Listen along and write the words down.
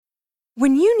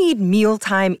When you need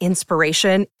mealtime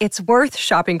inspiration, it's worth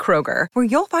shopping Kroger, where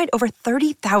you'll find over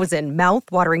 30,000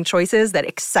 mouth-watering choices that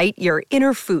excite your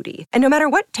inner foodie. And no matter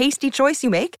what tasty choice you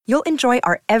make, you'll enjoy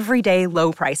our everyday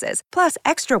low prices, plus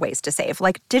extra ways to save,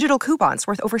 like digital coupons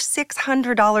worth over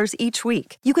 $600 each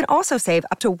week. You can also save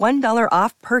up to $1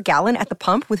 off per gallon at the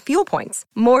pump with fuel points.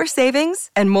 More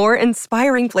savings and more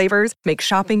inspiring flavors make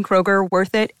shopping Kroger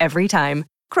worth it every time.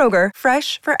 Kroger,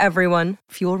 fresh for everyone.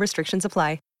 Fuel restrictions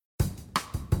apply.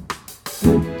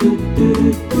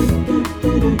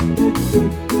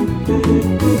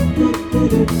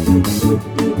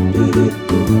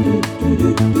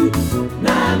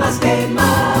 Namaste,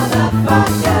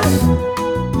 motherfucker.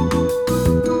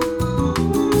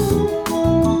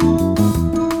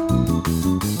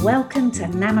 Welcome to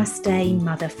Namaste,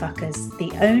 Motherfuckers,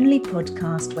 the only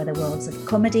podcast where the worlds of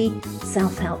comedy,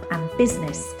 self-help and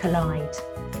business collide.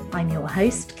 I'm your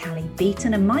host, Callie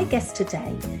Beaton, and my guest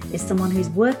today is someone whose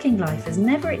working life has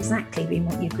never exactly been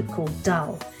what you could call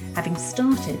dull, having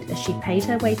started as she paid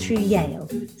her way through Yale,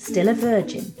 still a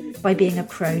virgin, by being a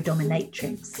pro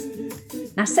dominatrix.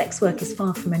 Now, sex work is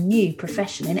far from a new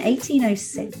profession. In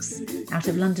 1806, out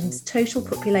of London's total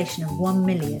population of 1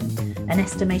 million, an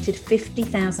estimated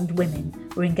 50,000 women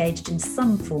were engaged in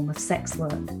some form of sex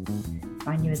work. If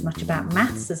I knew as much about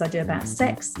maths as I do about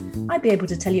sex, I'd be able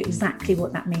to tell you exactly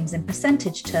what that means in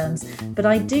percentage terms, but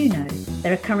I do know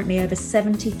there are currently over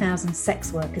 70,000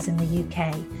 sex workers in the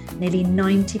UK, nearly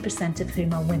 90% of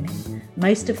whom are women,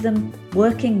 most of them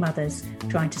working mothers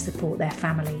trying to support their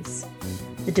families.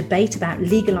 The debate about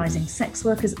legalising sex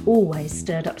work has always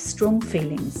stirred up strong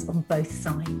feelings on both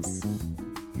sides.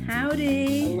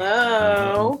 Howdy.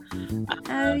 Hello.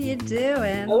 How you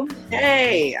doing?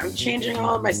 Okay. I'm changing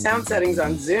all of my sound settings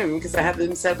on Zoom because I have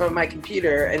them set up on my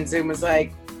computer, and Zoom was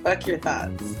like, fuck your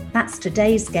thoughts. That's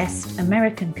today's guest,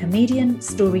 American comedian,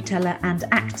 storyteller and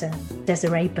actor,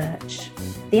 Desiree Burch.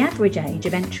 The average age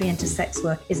of entry into sex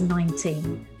work is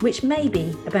 19, which may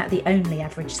be about the only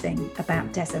average thing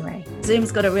about Desiree.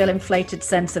 Zoom's got a real inflated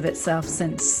sense of itself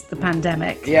since the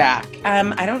pandemic. Yeah.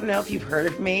 I don't know if you've heard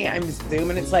of me. I'm Zoom,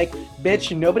 and it's like,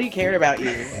 bitch, nobody cared about you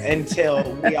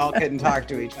until we all couldn't talk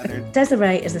to each other.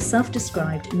 Desiree is a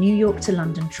self-described New York to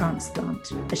London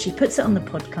transplant. As she puts it on the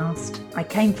podcast, I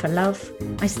came for love,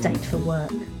 I stayed for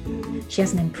work. She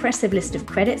has an impressive list of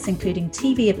credits, including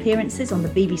TV appearances on the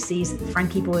BBC's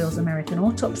Frankie Boyle's American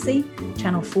Autopsy,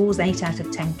 Channel 4's 8 out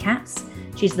of 10 Cats.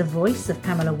 She's the voice of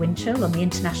Pamela Winchell on the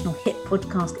international hit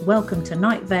podcast Welcome to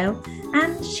Night Vale,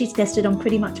 and she's guested on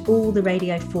pretty much all the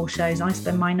Radio 4 shows I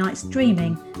spend my nights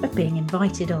dreaming of being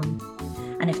invited on.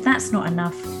 And if that's not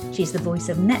enough, she's the voice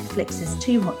of Netflix's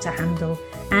Too Hot to Handle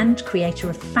and creator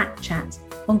of Fat Chat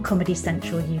on Comedy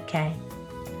Central UK.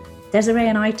 Desiree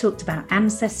and I talked about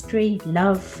ancestry,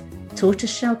 love,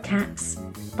 tortoiseshell cats,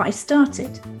 but I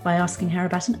started by asking her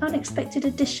about an unexpected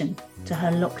addition to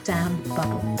her lockdown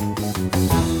bubble.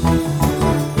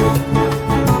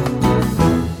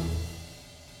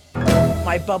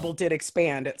 My bubble did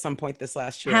expand at some point this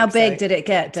last year. How big did it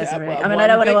get, Desiree? Well, I mean, I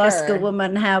don't want to bigger. ask a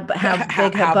woman how big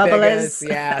her bubble is.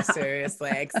 Yeah,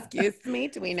 seriously. Excuse me,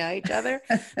 do we know each other?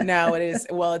 No, it is.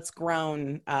 Well, it's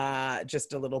grown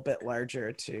just a little bit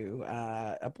larger to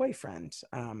a boyfriend.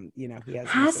 He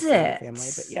has a family,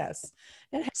 but yes.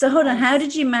 So hold on, how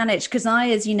did you manage? Because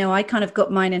as you know, I kind of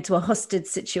got mine into a hostage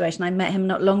situation. I met him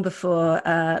not long before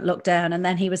lockdown, and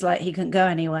then he was like, he couldn't go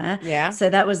anywhere. Yeah. So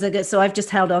that was so I've just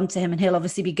held on to him, and he'll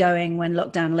obviously be going when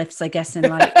lockdown lifts, I guess, in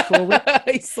like 4 weeks.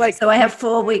 It's like, so I have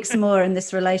 4 weeks more in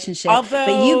this relationship. Although,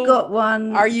 but you got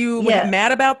one. Are you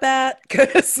mad about that?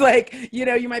 Because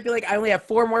you might be like, I only have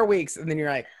 4 more weeks. And then you're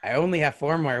like, I only have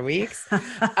 4 more weeks. But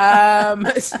how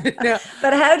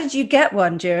did you get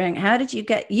one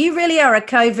you really are a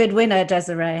COVID winner,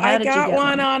 Desiree. How did you get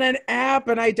one on an app,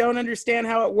 and I don't understand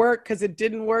how it worked because it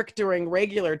didn't work during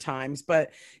regular times.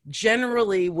 But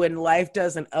generally, when life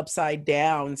does an upside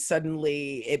down,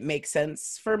 suddenly it makes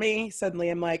sense for me. Suddenly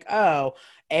I'm like, oh,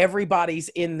 everybody's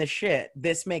in the shit.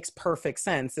 This makes perfect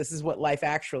sense. This is what life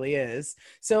actually is.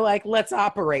 So let's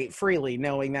operate freely,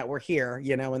 knowing that we're here,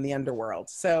 in the underworld.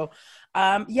 So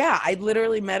I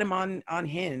literally met him on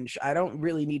Hinge. I don't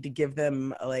really need to give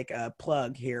them a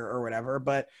plug here or whatever,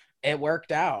 but it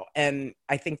worked out. And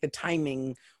I think the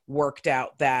timing worked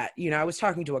out that, I was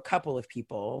talking to a couple of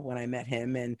people when I met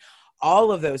him, and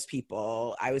all of those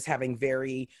people I was having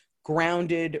very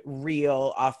grounded,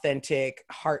 real, authentic,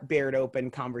 heart bared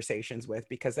open conversations with,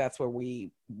 because that's where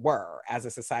we were as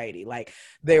a society.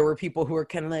 There were people who were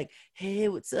kind of like, hey,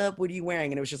 what's up? What are you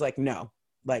wearing? And it was just like, no,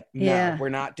 Like, Yeah. no, we're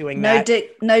not doing No that.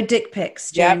 dick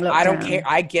pics during lockdown. I don't care.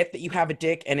 I get that you have a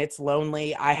dick and it's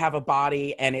lonely. I have a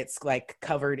body and it's like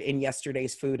covered in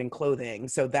yesterday's food and clothing.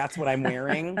 So that's what I'm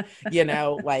wearing.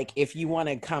 Like if you want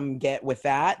to come get with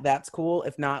that, that's cool.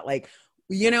 If not, like,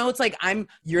 it's like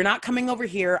you're not coming over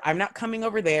here. I'm not coming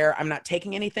over there. I'm not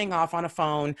taking anything off on a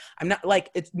phone. I'm not like,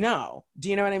 it's no. Do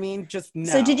you know what I mean? Just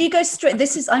no. So did you go straight?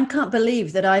 I can't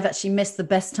believe that I've actually missed the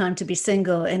best time to be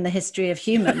single in the history of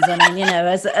humans. I mean,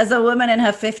 as a woman in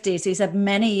her 50s who's had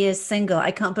many years single,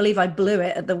 I can't believe I blew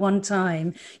it at the one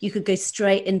time. You could go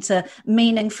straight into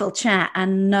meaningful chat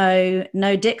and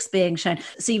no dicks being shown.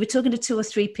 So you were talking to 2 or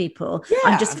 3 people. Yeah.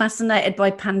 I'm just fascinated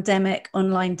by pandemic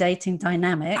online dating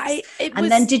dynamics.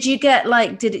 And then did you get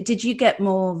did you get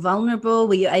more vulnerable?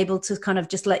 Were you able to kind of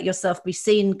just let yourself be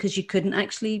seen because you couldn't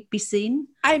actually be seen?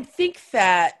 I think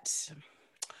that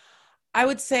I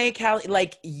would say, Callie,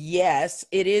 like, yes,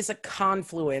 it is a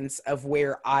confluence of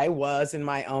where I was in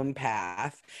my own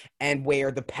path and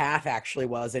where the path actually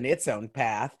was in its own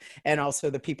path, and also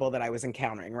the people that I was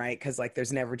encountering, right? Because like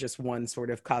there's never just one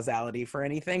sort of causality for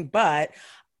anything. But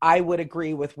I would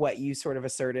agree with what you sort of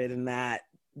asserted in that,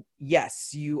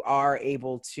 yes, you are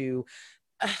able to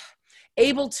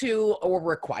or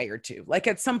required to. Like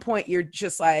at some point you're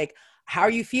just like, how are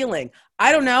you feeling?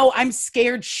 I don't know. I'm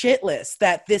scared shitless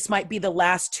that this might be the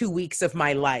last 2 weeks of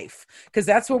my life. Because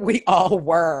that's what we all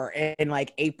were in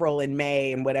like April and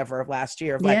May and whatever of last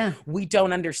year. Of like, we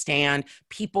don't understand.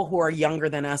 People who are younger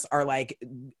than us are like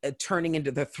turning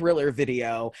into the Thriller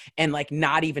video and like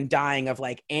not even dying of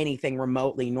like anything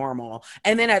remotely normal.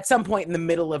 And then at some point in the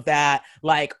middle of that,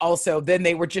 like also then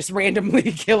they were just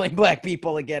randomly killing Black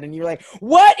people again. And you're like,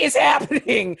 what is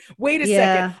happening? Wait a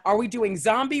second. Are we doing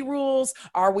zombie rules?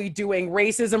 Are we doing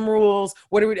racism rules?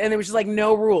 What are we? And it was just like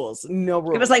no rules.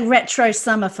 It was like retro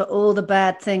summer for all the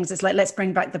bad things. It's like, let's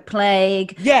bring back the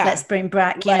plague. Yeah. Let's bring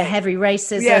back heavy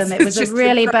racism. Yes, it was a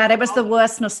really bad. It was the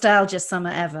worst nostalgia summer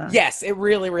ever. Yes, it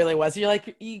really, really was. You're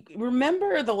like, you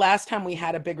remember the last time we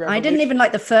had a big revolution? I didn't even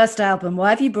like the first album.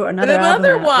 Why have you brought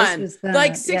another one?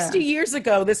 Like 60 years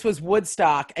ago, this was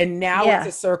Woodstock, and now it's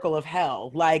a circle of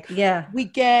hell. Like, we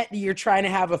get you're trying to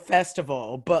have a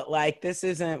festival, but like this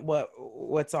isn't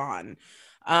what's on.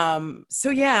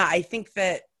 I think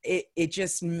that it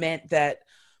just meant that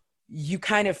you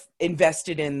kind of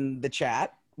invested in the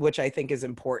chat, which I think is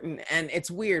important. And it's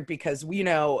weird because,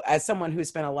 as someone who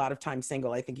spent a lot of time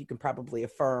single, I think you can probably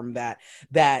affirm that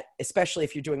especially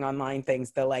if you're doing online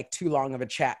things, the like too long of a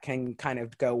chat can kind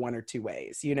of go one or two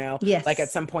ways, Yes. Like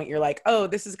at some point you're like, oh,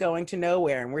 this is going to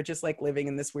nowhere. And we're just like living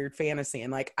in this weird fantasy.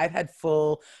 And like, I've had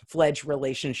full-fledged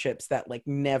relationships that like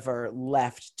never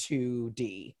left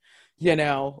 2D.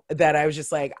 That I was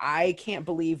just like, I can't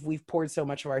believe we've poured so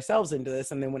much of ourselves into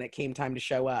this. And then when it came time to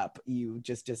show up, you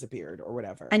just disappeared or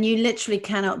whatever. And you literally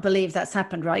cannot believe that's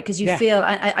happened, right? Because you feel,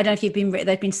 I don't know if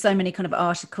there've been so many kind of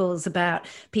articles about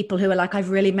people who are like,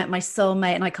 I've really met my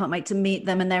soulmate and I can't wait to meet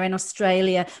them. And they're in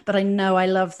Australia, but I know I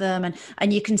love them.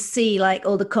 And you can see like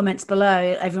all the comments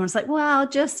below, everyone's like, well,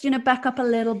 just, back up a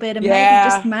little bit and maybe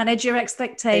just manage your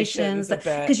expectations.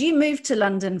 Because you moved to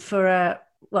London for a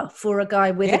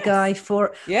guy with a guy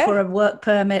for a work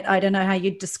permit. I don't know how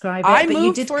you'd describe it, but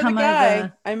you did come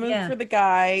over. I moved for the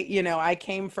guy. I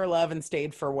came for love and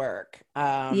stayed for work.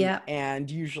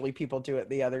 And usually people do it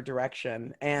the other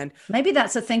direction. And maybe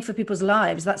that's a thing for people's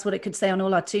lives. That's what it could say on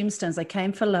all our tombstones. I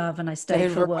came for love and I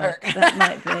stayed for work. That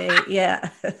might be,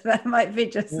 that might be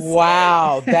just.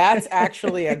 Wow, that's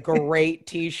actually a great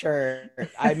T-shirt.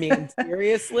 I mean,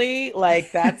 seriously,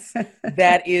 like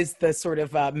that is the sort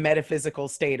of metaphysical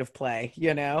state of play.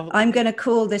 I'm going to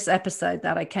call this episode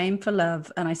that I came for love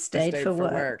and I stayed for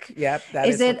work. Yep, that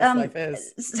is what life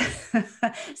is.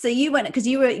 So you went because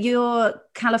you're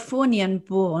Californian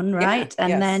born, right?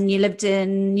 And then you lived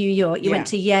in New York. You went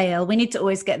to Yale. We need to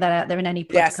always get that out there in any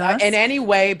podcast. Yes, in any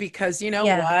way, because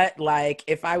what? Like,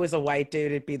 if I was a white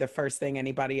dude, it'd be the first thing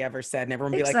anybody ever said, and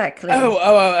everyone would be like,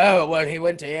 "Oh, well, he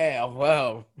went to Yale.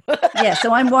 Whoa."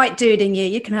 So I'm white duding you.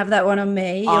 You can have that one on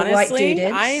me. You're honestly,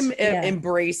 white I'm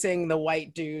embracing the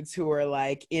white dudes who are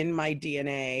like in my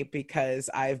DNA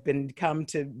because I've been come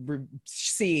to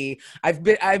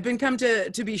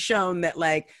be shown that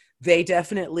like they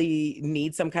definitely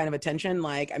need some kind of attention.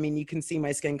 Like, I mean, you can see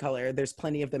my skin color. There's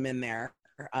plenty of them in there.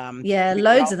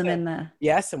 Loads of them in there.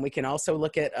 Yes, and we can also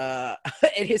look at at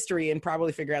history and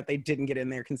probably figure out they didn't get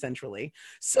in there consensually.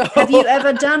 So, have you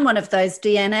ever done one of those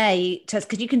DNA tests?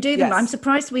 Because you can do them. Yes. I'm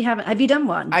surprised we haven't. Have you done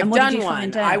one? I've done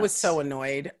one. I was so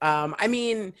annoyed. I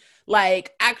mean,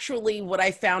 Like, actually, what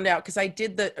I found out, because I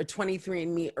did the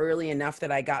 23andMe early enough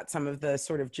that I got some of the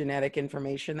sort of genetic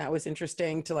information that was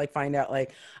interesting to like find out,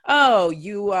 like, oh,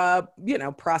 you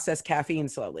process caffeine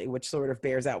slowly, which sort of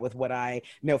bears out with what I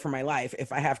know for my life.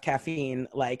 If I have caffeine,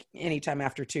 like anytime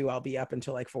after 2, I'll be up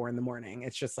until like 4 a.m.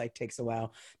 It's just like takes a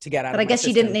while to get out. But I guess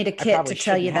you didn't need a kit to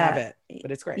tell you that.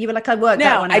 But it's great. You were like, I worked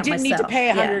that one out I didn't need to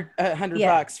pay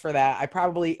 $100 for that. I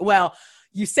probably, well,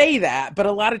 you say that, but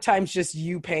a lot of times just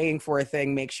you paying for a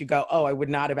thing makes you go, oh, I would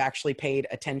not have actually paid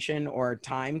attention or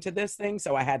time to this thing.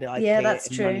 So I had to like pay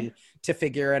money to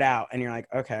figure it out. And you're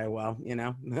like, okay, well,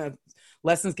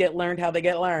 lessons get learned how they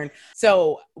get learned.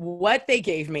 So what they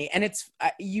gave me, and it's,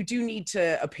 you do need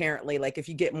to apparently, like if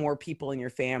you get more people in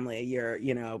your family, your,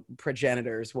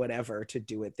 progenitors, whatever, to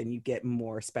do it, then you get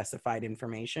more specified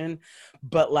information.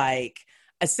 But like,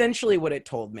 essentially what it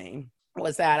told me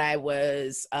was that I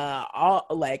was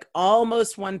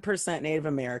almost 1% Native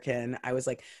American. I was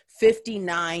like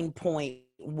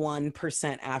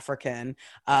 59.1% African,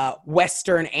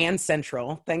 Western and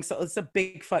Central. Thanks. It's a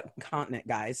big fucking continent,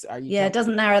 guys. It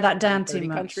doesn't narrow that down too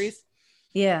much. Countries?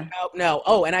 Yeah. No.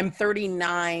 Oh, and I'm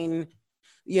 39,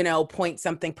 point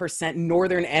something percent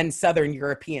Northern and Southern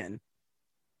European.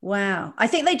 Wow. I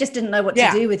think they just didn't know what to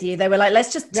do with you. They were like,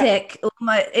 let's just tick.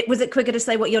 Was it quicker to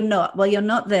say what you're not? Well, you're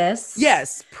not this.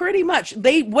 Yes, pretty much.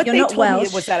 They told me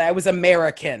was that I was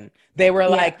American. They were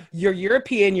like, you're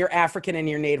European, you're African, and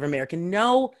you're Native American.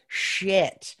 No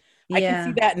shit. I can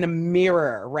see that in the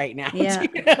mirror right now. Yeah. Do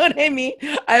you know what I mean?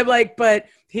 I'm like, but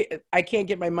I can't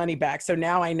get my money back. So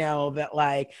now I know that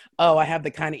like, oh, I have the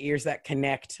kind of ears that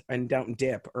connect and don't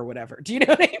dip or whatever. Do you know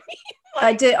what I mean? Like,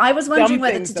 I do. I was wondering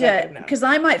whether to do it because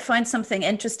I might find something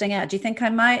interesting out. Do you think I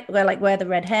might? Where the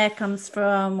red hair comes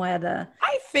from, I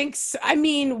think so. I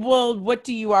mean, well, what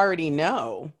do you already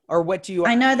know? Or what do you...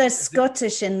 I know there's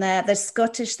Scottish in there. There's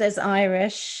Scottish, there's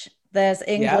Irish, there's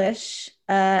English.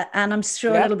 And I'm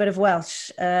sure a little bit of Welsh.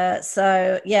 And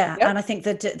I think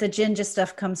the ginger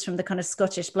stuff comes from the kind of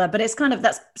Scottish blood, but it's kind of,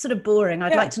 that's sort of boring.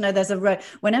 I'd like to know there's a road.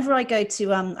 Whenever I go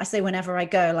to, I say whenever I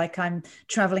go, like I'm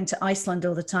traveling to Iceland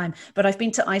all the time, but I've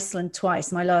been to Iceland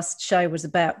twice. My last show was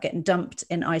about getting dumped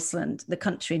in Iceland, the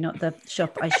country, not the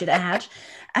shop, I should add.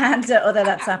 And although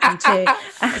that's happened too.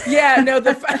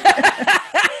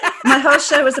 My whole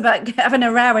show was about having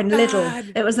a row in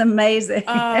Lidl. It was amazing.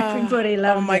 Everybody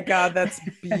loved it. Oh my God, that's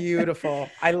beautiful.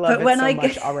 I love it so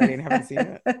much already and haven't seen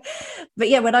it. But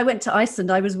yeah, when I went to Iceland,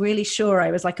 I was really sure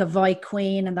I was like a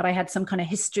Viking and that I had some kind of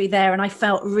history there. And I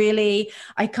felt really,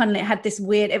 I kind of had this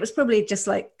weird, it was probably just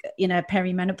like, a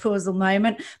perimenopausal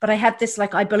moment, but I had this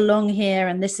like, I belong here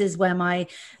and this is where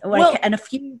and a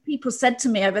few people said to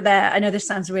me over there, I know this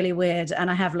sounds really weird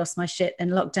and I have lost my shit in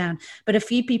lockdown, but a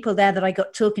few people there that I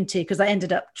got talking to, because I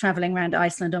ended up traveling around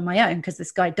Iceland on my own because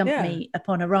this guy dumped me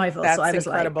upon arrival. That's so I was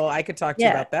incredible. I could talk to you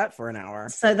about that for an hour.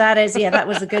 So that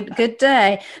was a good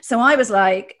day. So I was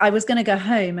like, I was going to go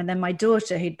home, and then my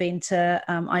daughter, who'd been to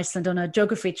Iceland on a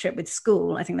geography trip with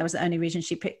school, I think that was the only reason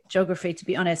she picked geography, to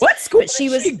be honest. What school did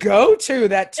she go to?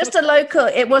 That just a local.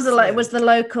 It was the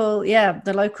local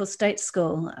state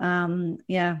school.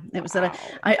 It was. Wow.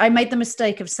 I made the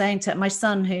mistake of saying to my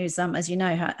son, who's as you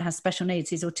know has special needs,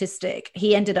 he's autistic.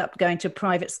 He ended up going to a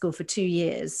private school for 2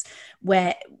 years,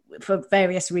 where for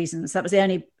various reasons. That was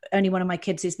the only one of my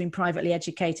kids who's been privately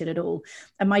educated at all.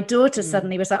 And my daughter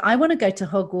suddenly was like, I want to go to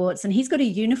Hogwarts, and he's got a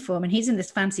uniform and he's in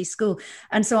this fancy school.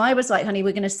 And so I was like, honey,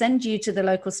 we're going to send you to the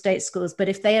local state schools, but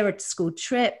if they are at school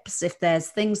trips, if there's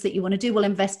things that you want to do, we'll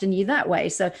invest in you that way.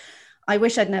 So I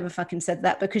wish I'd never fucking said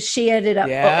that, because she ended up,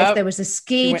 if there was a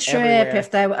ski trip,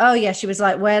 she was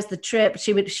like, where's the trip?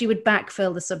 She would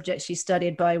backfill the subjects she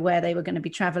studied by where they were going to be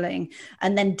traveling,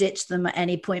 and then ditch them at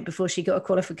any point before she got a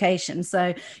qualification.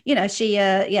 So,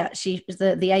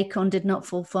 the acorn did not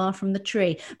fall far from the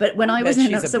tree. But when I was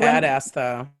she's a badass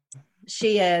though.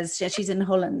 She is. Yeah, she's in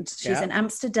Holland. She's in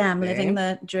Amsterdam, living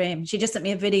the dream. She just sent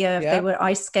me a video of they were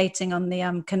ice skating on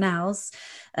the canals,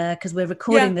 because we're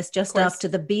recording this just after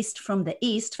The Beast from the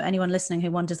East, for anyone listening who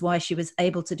wonders why she was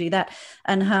able to do that.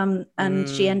 And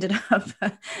she ended up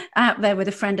out there with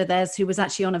a friend of theirs who was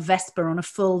actually on a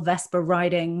full Vespa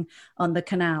riding on the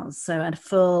canals. So a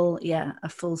full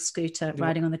scooter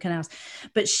riding on the canals.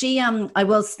 But she,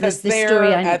 this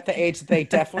story. At the age that they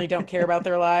definitely don't care about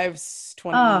their lives.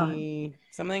 20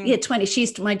 something. Yeah,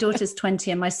 20. My daughter's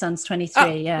 20 and my son's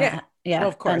 23. Yeah. Well,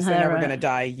 of course, they're never going to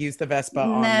die. Use the Vespa.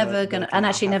 Never going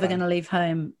to leave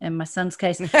home in my son's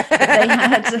case. But they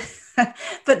had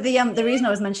But the reason I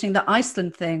was mentioning the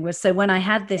Iceland thing was, so when I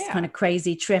had this kind of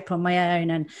crazy trip on my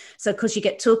own, and so of course you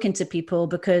get talking to people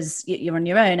because you're on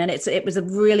your own, and it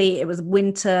was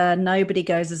winter, nobody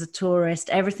goes as a tourist,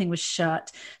 everything was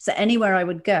shut. So anywhere I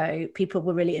would go, people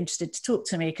were really interested to talk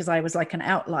to me because I was like an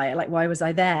outlier. Like, why was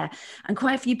I there? And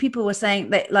quite a few people were saying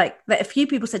that a few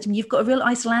people said to me, "You've got a real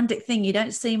Icelandic thing. You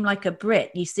don't seem like a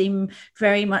Brit. You seem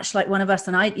very much like one of us."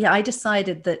 And I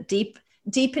decided that deep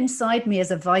inside me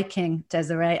is a Viking,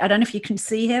 Desiree. I don't know if you can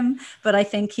see him, but I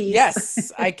think he's...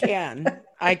 Yes,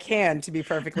 I can, to be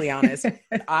perfectly honest.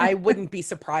 I wouldn't be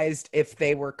surprised if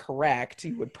they were correct.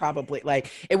 You would probably,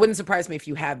 like, it wouldn't surprise me if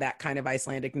you had that kind of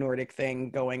Icelandic Nordic thing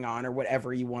going on, or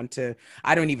whatever you want to.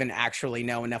 I don't even actually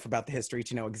know enough about the history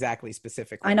to know exactly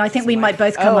specifically. I know, I think we might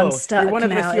both come unstuck. You're one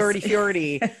of the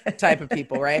fjordy type of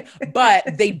people, right?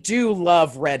 But they do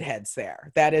love redheads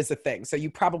there. That is a thing. So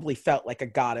you probably felt like a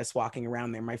goddess walking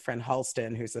around there. My friend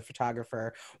Halston, who's a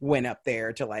photographer, went up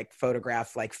there to like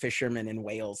photograph like fishermen in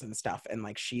Wales and stuff, and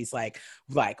like she's like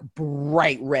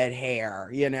bright red hair,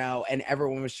 you know, and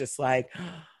everyone was just like,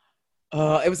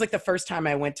 it was like the first time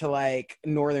I went to like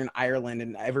Northern Ireland,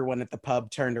 and everyone at the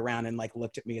pub turned around and like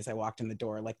looked at me as I walked in the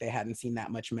door, like they hadn't seen that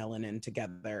much melanin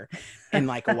together in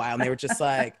like a while, and they were just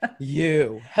like,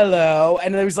 "You, hello,"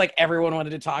 and it was like everyone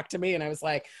wanted to talk to me, and I was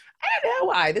like, I don't know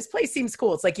why. This place seems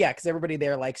cool. It's like, yeah, because everybody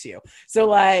there likes you. So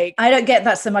like, I don't get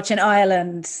that so much in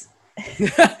Ireland.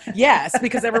 Yes,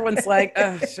 because everyone's like,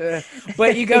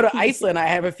 but you go to Iceland, I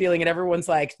have a feeling, and everyone's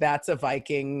like, that's a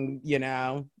Viking, you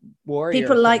know, warrior.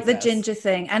 People like the ginger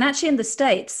thing. And actually in the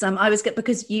States, I was good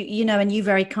because you know, and you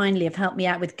very kindly have helped me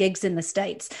out with gigs in the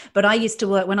States. But I used to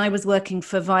work, when I was working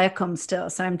for Viacom still,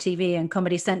 so MTV and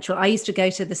Comedy Central, I used to go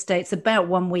to the States about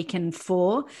 1 week in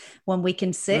 4, 1 week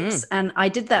in 6. And I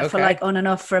did that for like on and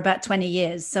off for about 20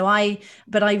 years. So I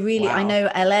know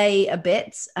LA a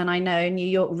bit, and I know New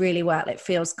York really well. It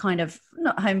feels kind of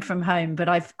not home from home, but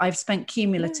I've spent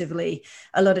cumulatively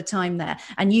a lot of time there,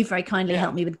 and you very kindly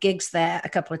helped me with gigs there a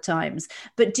couple of times.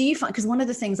 But do you find, because one of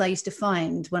the things I used to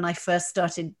find when I first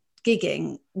started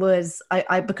gigging was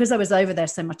I because I was over there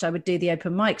so much, I would do the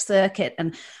open mic circuit,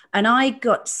 and I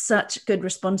got such good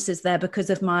responses there because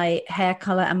of my hair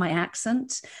color and my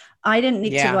accent. I didn't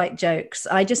need to write jokes.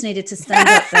 I just needed to stand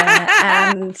up there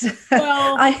and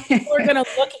people are going to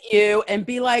look at you and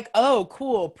be like, "Oh,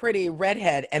 cool, pretty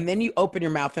redhead." And then you open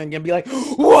your mouth and you're going to be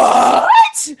like, "What?"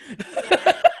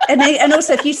 And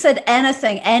also, if you said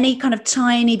anything, any kind of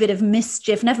tiny bit of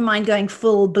mischief, never mind going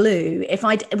full blue, if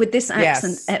I, with this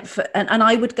accent, and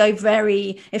I would go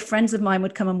if friends of mine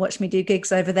would come and watch me do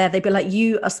gigs over there, they'd be like,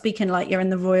 "You are speaking like you're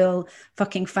in the royal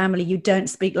fucking family. You don't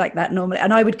speak like that normally."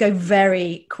 And I would go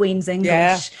very Queen's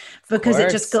English because it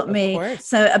just got me.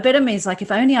 So a bit of me is like,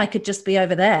 if only I could just be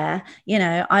over there, you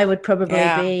know, I would probably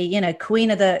be, you know,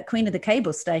 queen of the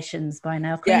cable stations by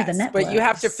now, queen of the networks. But you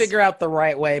have to figure out the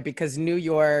right way, because New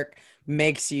York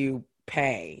makes you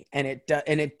pay, and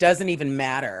it doesn't even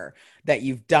matter that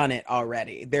you've done it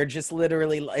already. They're just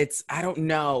literally, I don't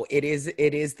know, it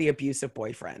is the abusive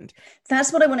boyfriend.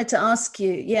 That's what I wanted to ask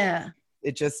you.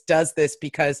 It just does this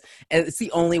because it's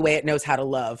the only way it knows how to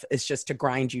love, is just to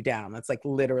grind you down. That's like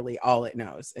literally all it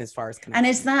knows as far as connection. And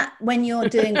is that when you're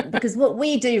doing, because what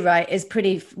we do, right, is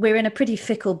we're in a pretty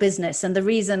fickle business. And the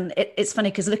reason it's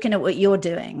funny, because looking at what you're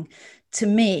doing, to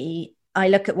me, I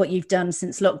look at what you've done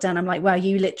since lockdown. I'm like, wow,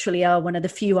 you literally are one of the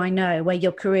few I know where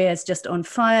your career is just on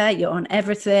fire. You're on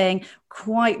everything,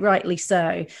 quite rightly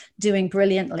so, doing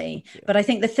brilliantly. But I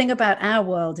think the thing about our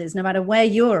world is, no matter where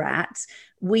you're at,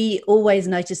 we always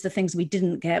notice the things we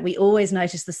didn't get. We always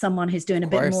notice the someone who's doing a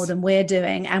bit more than we're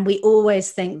doing. And we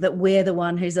always think that we're the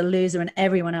one who's a loser and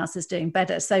everyone else is doing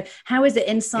better. So how is it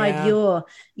inside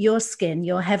your skin?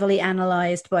 You're heavily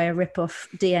analyzed by a rip-off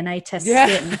DNA test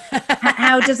skin.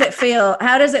 How does it feel?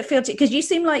 How does it feel to you? Because you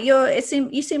seem like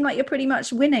you're pretty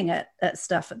much winning at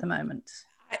stuff at the moment.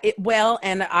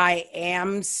 And I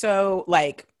am so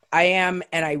like, I am,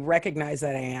 and I recognize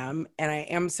that I am, and I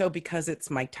am so because it's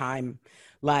my time.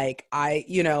 Like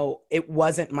it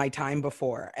wasn't my time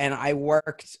before, and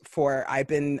I've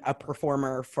been a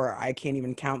performer for, I can't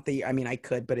even count I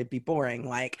could, but it'd be boring.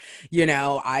 Like,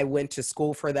 I went to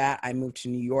school for that. I moved to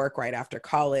New York right after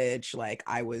college. Like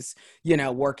I was,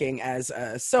 working as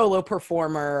a solo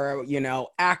performer,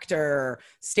 actor,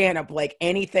 stand-up, like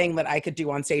anything that I could do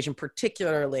on stage, and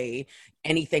particularly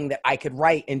anything that I could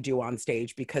write and do on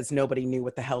stage, because nobody knew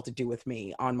what the hell to do with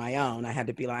me on my own. I had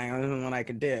to be like, I don't know what I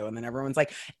could do. And then everyone's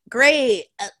like, great,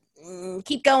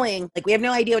 keep going. Like, we have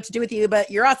no idea what to do with you, but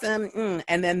you're awesome.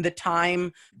 And then the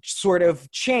time sort of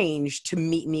changed to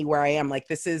meet me where I am. Like,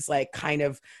 this is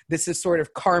sort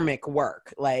of karmic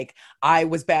work. Like, I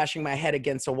was bashing my head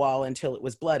against a wall until it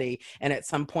was bloody. And at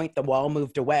some point the wall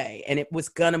moved away, and it was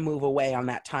going to move away on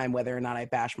that time, whether or not I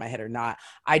bashed my head or not.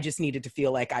 I just needed to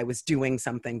feel like I was doing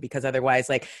something, because otherwise,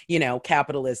 like,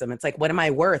 capitalism, it's like, what am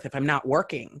I worth if I'm not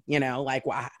working? Like,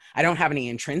 well, I don't have any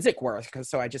intrinsic worth,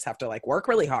 so I just have to like work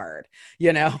really hard,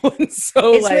 And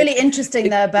so it's really interesting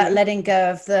though about letting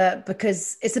go of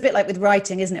because it's a bit like with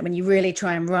writing, isn't it? When you really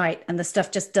try and write and the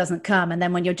stuff just doesn't come. And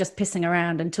then when you're just pissing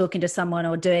around and talking to someone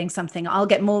or doing something, I'll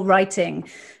get more writing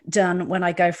done when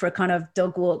I go for a kind of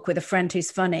dog walk with a friend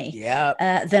who's funny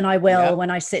than I will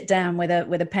when I sit down with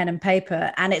a pen and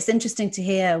paper. And it's interesting to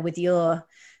hear with your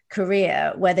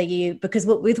career, because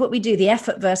with what we do, the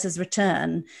effort versus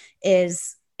return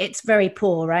it's very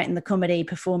poor, right, in the comedy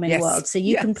performing world. So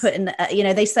you can put in,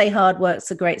 they say hard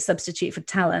work's a great substitute for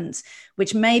talent,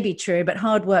 which may be true, but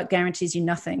hard work guarantees you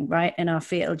nothing, right, in our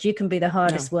field. You can be the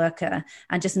hardest worker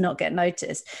and just not get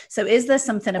noticed. So is there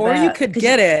something about... Or you could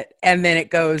get it and then it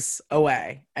goes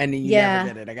away and you never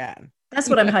get it again. That's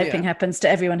what I'm hoping happens to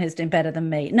everyone who's doing better than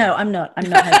me. No, I'm not hoping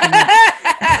that.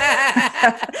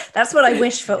 That's what I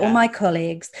wish for all my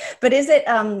colleagues. But is it,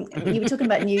 you were talking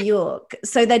about New York.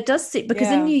 So there does seem, because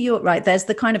in New York, right, there's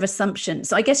the kind of assumption.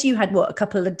 So I guess you had a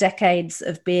couple of decades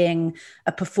of being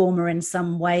a performer in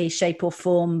some way, shape or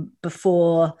form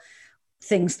before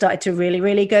things started to really,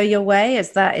 really go your way.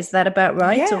 Is that about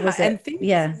right? Yeah, or was it, and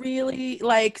things really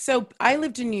so I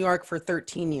lived in New York for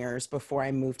 13 years before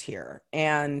I moved here.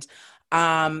 And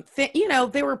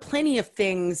there were plenty of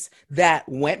things that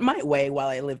went my way while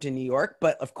I lived in New York,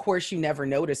 but of course you never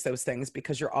notice those things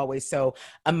because you're always so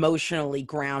emotionally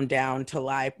ground down to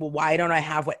like, well, why don't I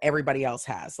have what everybody else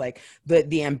has? Like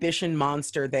the ambition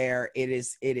monster there, it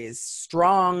is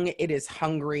strong, it is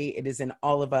hungry, it is in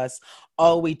all of us.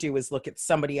 All we do is look at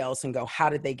somebody else and go, how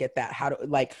did they get that?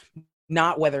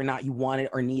 Not whether or not you want it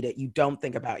or need it. You don't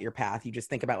think about your path. You just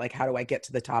think about like, how do I get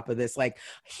to the top of this like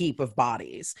heap of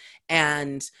bodies?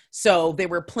 And so there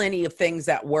were plenty of things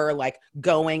that were like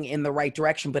going in the right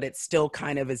direction, but it still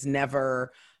kind of is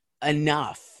never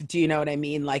enough. Do you know what I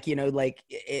mean? Like,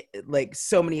 like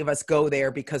so many of us go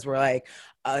there because we're like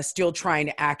still trying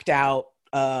to act out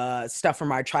stuff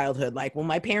from our childhood. Like, will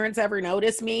my parents ever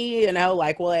notice me?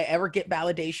 Like, will I ever get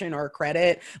validation or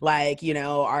credit? Like,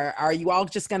 are you all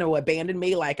just going to abandon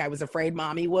me like I was afraid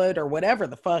mommy would, or whatever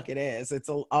the fuck it is? It's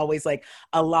always like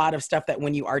a lot of stuff that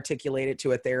when you articulate it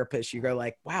to a therapist, you go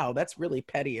like, wow, that's really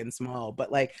petty and small.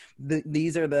 But like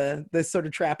these are the sort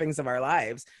of trappings of our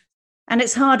lives. And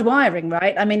it's hard wiring,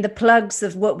 right? I mean, the plugs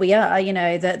of what we are,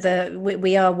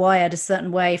 we are wired a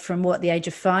certain way from the age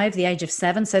of 5, the age of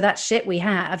 7. So that shit we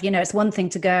have, it's one thing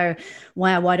to go,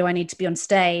 wow, why do I need to be on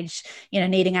stage?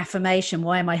 Needing affirmation.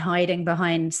 Why am I hiding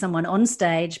behind someone on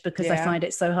stage? Because I find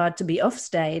it so hard to be off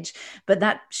stage. But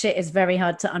that shit is very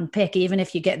hard to unpick. Even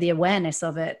if you get the awareness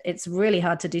of it, it's really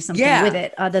hard to do something with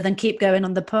it other than keep going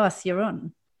on the path you're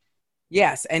on.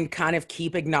 Yes, and kind of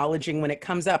keep acknowledging when it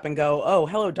comes up and go, oh,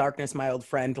 hello, darkness, my old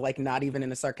friend, like not even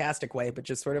in a sarcastic way, but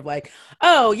just sort of like,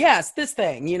 oh, yes, this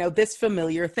thing, this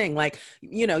familiar thing. Like,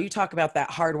 you talk about that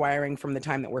hardwiring from the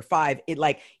time that we're 5, it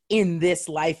like in this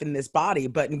life, in this body,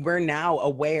 but we're now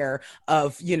aware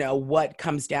of, what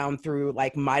comes down through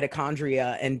like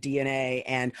mitochondria and DNA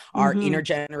and our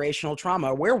intergenerational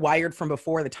trauma. We're wired from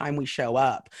before the time we show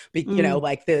up. But,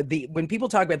 like when people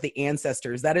talk about the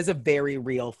ancestors, that is a very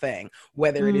real thing,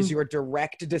 whether it is your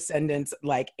direct descendants,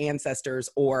 like ancestors,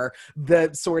 or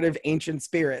the sort of ancient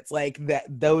spirits, like that,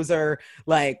 those are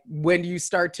like, when you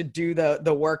start to do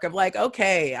the work of like,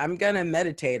 okay, I'm going to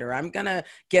meditate, or I'm going to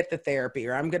get the therapy,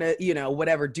 or I'm going to,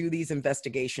 whatever, do these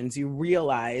investigations, you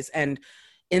realize, and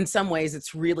in some ways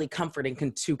it's really comforting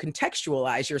to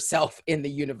contextualize yourself in the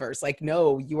universe. Like,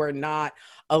 no, you are not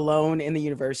alone in the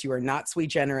universe. You are not sui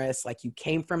generis. Like, you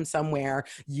came from somewhere.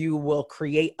 You will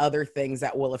create other things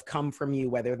that will have come from you,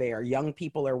 whether they are young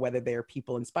people or whether they are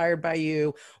people inspired by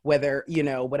you, whether,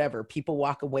 whatever. People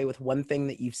walk away with one thing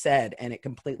that you've said and it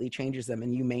completely changes them.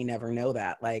 And you may never know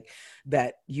that, like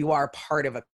that you are part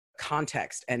of a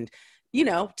context, and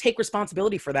take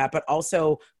responsibility for that, but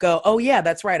also go, oh yeah,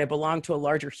 that's right, I belong to a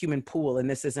larger human pool and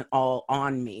this isn't all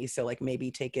on me. So like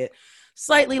maybe take it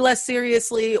slightly less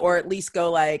seriously, or at least go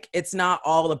like, it's not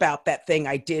all about that thing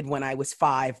I did when I was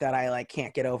 5 that I like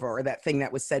can't get over, or that thing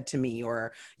that was said to me,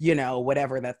 or,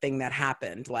 whatever, that thing that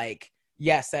happened. Like,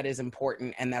 yes, that is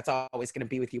important and that's always going to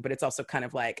be with you, but it's also kind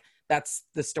of like, that's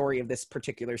the story of this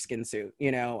particular skin suit,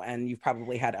 you know, and you've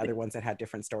probably had other ones that had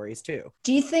different stories too.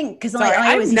 Do you think, because Sorry,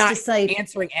 I always I'm used not to say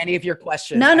answering any of your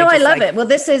questions. no, I just, love it. Well,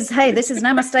 this is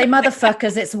Namaste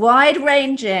Motherfuckers. It's wide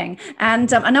ranging.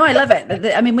 And I know I love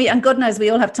it. I mean, and God knows we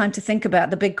all have time to think about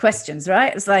the big questions,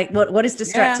 right? It's like, what is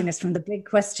distracting us from the big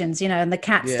questions, you know, and the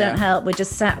cats don't help. We're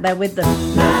just sat there with them.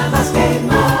 Namaste,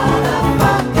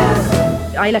 motherfuckers.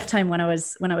 I left home when I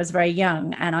was very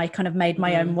young, and I kind of made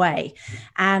my own way.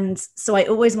 And so I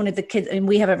always wanted the kids, and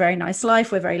we have a very nice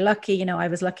life. We're very lucky. You know, I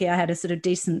was lucky I had a sort of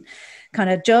decent kind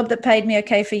of job that paid me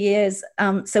okay for years.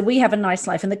 So we have a nice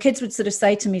life. And the kids would sort of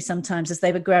say to me sometimes as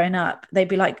they were growing up, they'd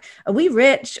be like, are we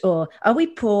rich or are we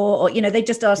poor? Or, you know, they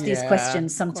just ask these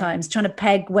questions sometimes, trying to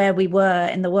peg where we were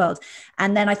in the world.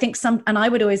 And then I think and I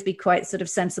would always be quite sort of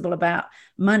sensible about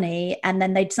money. And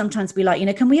then they'd sometimes be like, you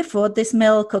know, can we afford this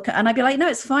milk? And I'd be like, no,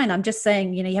 it's fine. I'm just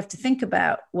saying, you know, you have to think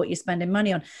about what you're spending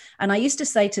money on. And I used to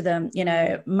say to them, you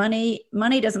know, money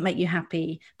doesn't make you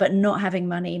happy, but not having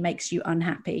money makes you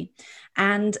unhappy.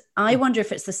 And I wonder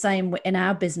if it's the same in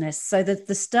our business. So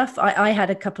the stuff, I had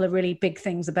a couple of really big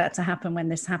things about to happen when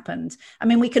this happened. I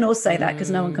mean, we can all say that because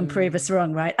no one can prove us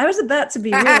wrong, right? I was about to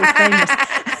be really famous.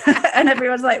 And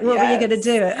everyone's like, what were you going to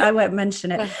do? I won't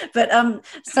mention it. But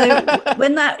so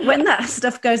when that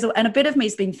stuff goes, and a bit of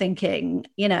me's been thinking,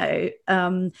 you know,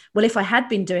 well, if I had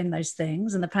been doing those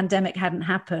things and the pandemic hadn't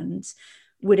happened,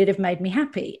 would it have made me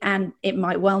happy? And it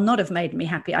might well not have made me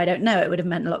happy. I don't know. It would have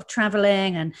meant a lot of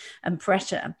traveling and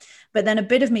pressure. But then a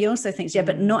bit of me also thinks, yeah,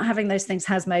 but not having those things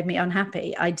has made me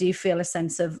unhappy. I do feel a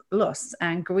sense of loss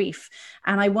and grief.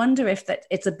 And I wonder if that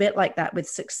it's a bit like that with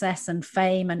success and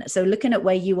fame. And so looking at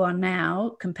where you are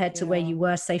now compared to where you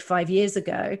were, say, 5 years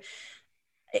ago,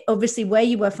 obviously where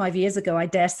you were 5 years ago, I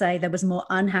dare say there was more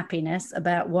unhappiness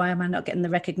about why am I not getting the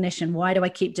recognition? Why do I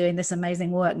keep doing this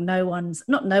amazing work? No one's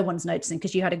noticing,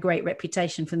 because you had a great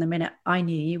reputation from the minute I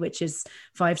knew you, which is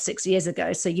 5-6 years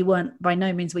ago. So you weren't, by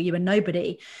no means were you a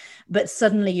nobody, but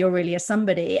suddenly you're really a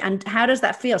somebody. And how does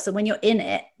that feel? So when you're in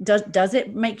it, does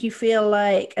it make you feel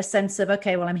like a sense of,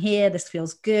 okay, well, I'm here, this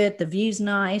feels good, the view's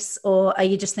nice, or are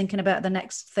you just thinking about the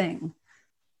next thing?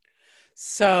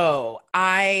 So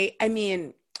I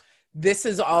mean, this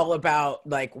is all about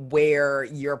like where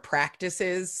your practice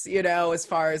is, you know, as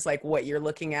far as like what you're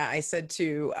looking at. I said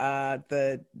to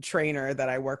the trainer that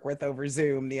I work with over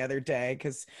Zoom the other day,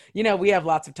 because, you know, we have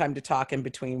lots of time to talk in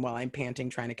between while I'm panting,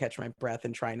 trying to catch my breath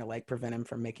and trying to like prevent him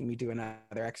from making me do another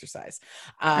exercise.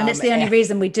 And it's the only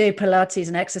reason we do Pilates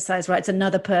and exercise, right? It's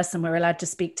another person we're allowed to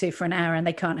speak to for an hour and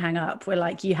they can't hang up. We're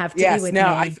like, you have to be with me.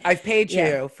 I've paid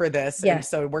you for this. And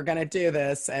so we're going to do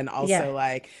this. And also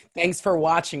like, thanks for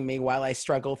watching me while I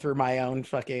struggle through my own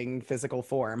fucking physical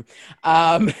form.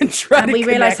 And we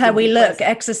realize how we look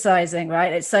exercising,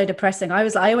 right? It's so depressing. I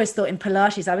always thought in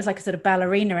Pilates, I was like a sort of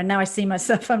ballerina, and now I see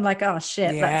myself, I'm like, oh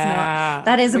shit,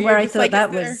 that isn't where I thought like,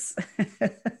 that was.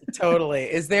 Totally.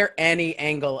 Is there any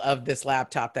angle of this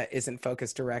laptop that isn't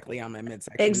focused directly on my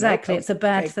midsection? Exactly. It's a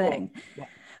bad thing. Cool. Yeah.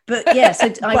 But yeah,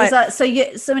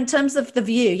 so so in terms of the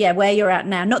view, where you're at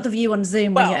now, not the view on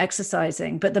Zoom when you're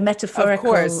exercising, but the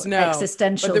metaphorical,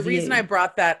 existential But the view. reason I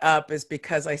brought that up is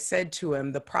because I said to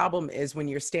him, the problem is when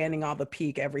you're standing on the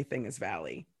peak, everything is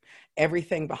valley.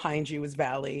 Everything behind you is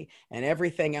valley and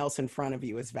everything else in front of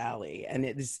you is valley. And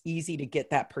it is easy to get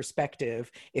that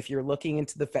perspective if you're looking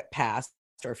into the past,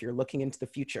 or if you're looking into the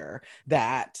future,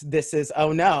 that this is,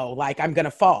 oh no, like I'm going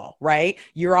to fall, right?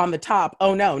 You're on the top.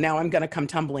 Oh no, now I'm going to come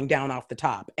tumbling down off the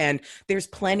top. And there's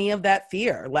plenty of that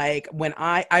fear. Like when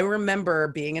I remember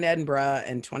being in Edinburgh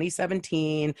in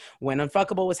 2017, when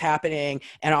Unfuckable was happening,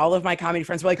 and all of my comedy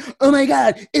friends were like, oh my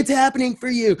God, it's happening for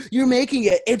you. You're making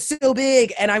it. It's so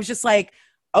big. And I was just like,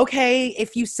 okay,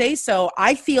 if you say so.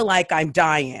 I feel like I'm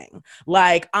dying.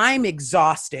 Like I'm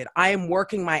exhausted. I am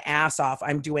working my ass off.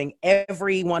 I'm doing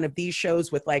every one of these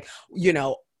shows with like, you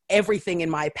know, everything in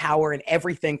my power and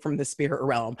everything from the spirit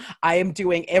realm. I am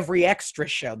doing every extra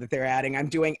show that they're adding. I'm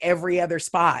doing every other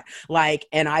spot. Like,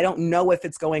 and I don't know if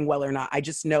it's going well or not. I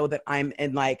just know that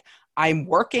I'm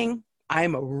working.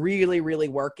 I'm really, really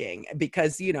working,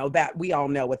 because, you know, that we all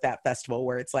know with that festival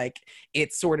where it's like,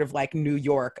 it's sort of like New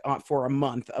York for a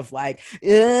month of like,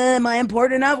 am I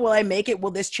important enough? Will I make it?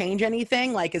 Will this change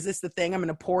anything? Like, is this the thing? I'm going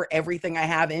to pour everything I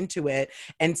have into it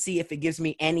and see if it gives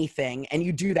me anything. And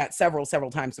you do that several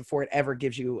times before it ever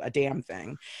gives you a damn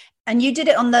thing. And you did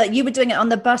it you were doing it on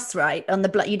the bus, right?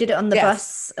 You did it on the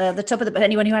bus, the top of the,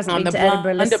 anyone who hasn't been to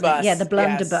Edinburgh listening. The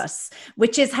blunderbuss,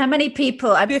 which is how many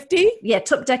people? 50? Yeah,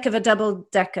 top deck of a double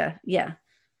decker. Yeah.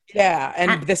 Yeah,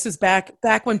 and And this is back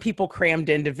when people crammed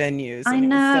into venues, I and it was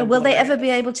know. so Will they ever be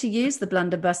glorious. able to use the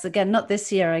blunderbuss again? Not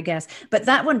this year, I guess. But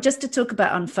that one, just to talk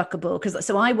about Unfuckable, because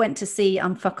so I went to see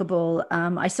Unfuckable.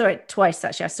 I saw it twice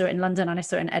actually. I saw it in London and I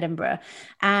saw it in Edinburgh.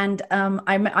 And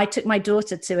I took my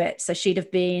daughter to it, so she'd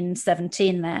have been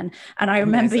 17 then. And I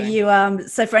remember Amazing. you.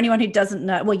 So for anyone who doesn't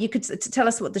know, well, you could tell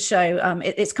us what the show.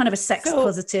 It's kind of a sex So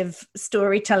positive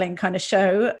storytelling kind of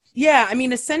show. yeah, I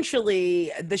mean,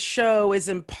 essentially, the show is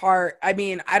in part, I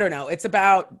mean, I don't know, it's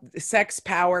about sex,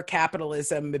 power,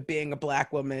 capitalism, being a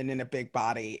Black woman in a big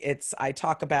body. I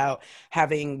talk about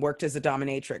having worked as a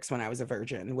dominatrix when I was a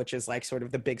virgin, which is like sort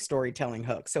of the big storytelling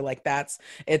hook. So, like,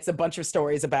 it's a bunch of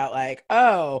stories about, like,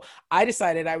 oh, I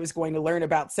decided I was going to learn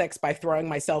about sex by throwing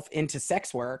myself into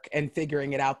sex work and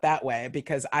figuring it out that way,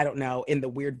 because I don't know, in the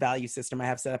weird value system I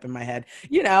have set up in my head,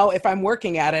 if I'm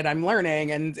working at it, I'm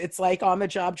learning, and it's like on the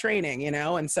job training,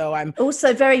 and so I'm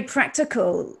Also very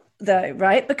practical though,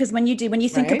 right? Because when you think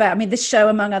right. about, I mean, this show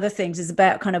among other things is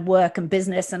about kind of work and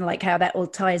business and like how that all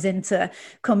ties into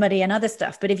comedy and other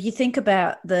stuff. But if you think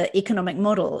about the economic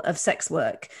model of sex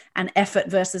work and effort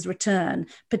versus return,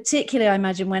 particularly I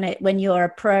imagine when you're a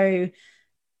pro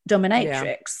Yeah.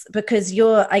 dominatrix, because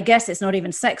I guess it's not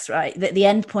even sex, right? That the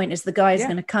end point is the guy is Yeah.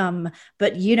 going to come,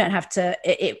 but you don't have to.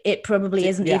 It probably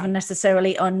isn't Yeah. even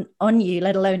necessarily on you,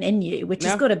 let alone in you, which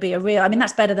has No, got to be a real. I mean,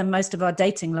 that's better than most of our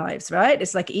dating lives, right?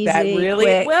 It's like that easy,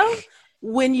 really, well, quick.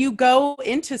 when you go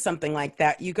into something like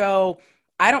that, you go,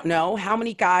 I don't know how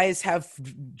many guys have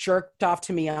jerked off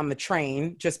to me on the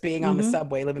train, just being on the Mm-hmm.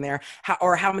 subway, living there,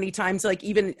 or how many times, like,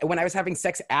 even when I was having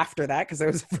sex after that, because I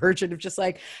was a virgin, of just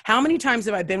like, how many times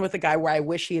have I been with a guy where I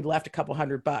wish he had left a couple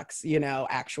 $100,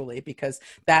 actually, because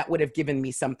that would have given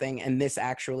me something, and this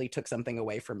actually took something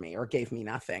away from me or gave me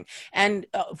nothing. And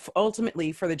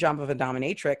ultimately, for the job of a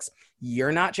dominatrix,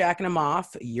 you're not jacking them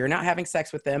off, you're not having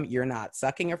sex with them, you're not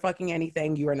sucking or fucking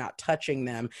anything, you are not touching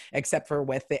them, except for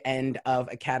with the end of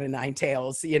a cat o' nine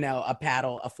tails, a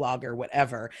paddle, a flogger,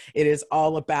 whatever. It is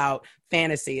all about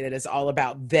fantasy. It is all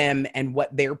about them and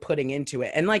what they're putting into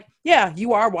it. And like, yeah,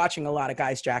 you are watching a lot of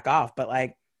guys jack off, but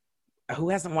like, who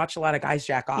hasn't watched a lot of guys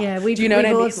jack off? Yeah, Do you know what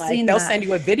I we've all mean? Like, seen they'll that. send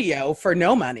you a video for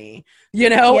no money, and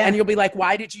Yeah, you'll be like,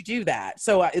 why did you do that?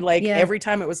 So like yeah. every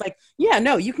time it was like, yeah,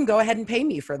 no, you can go ahead and pay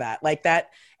me for that. Like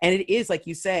that. And it is, like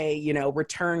you say,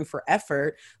 return for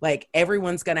effort. Like,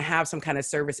 everyone's going to have some kind of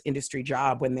service industry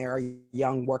job when they're a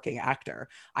young working actor.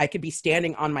 I could be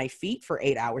standing on my feet for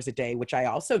 8 hours a day, which I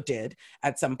also did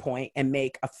at some point, and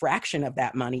make a fraction of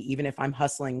that money, even if I'm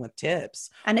hustling with tips.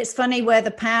 And it's funny where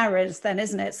the power is then,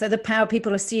 isn't it? So the power,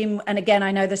 people assume, and again,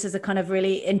 I know this is a kind of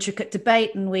really intricate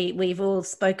debate, and we've all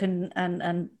spoken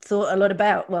and thought a lot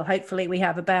about, well, hopefully we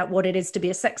have, about what it is to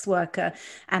be a sex worker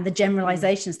and the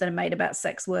generalizations that are made about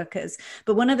sex workers.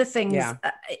 But one of the things, Yeah.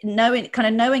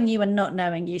 knowing you and not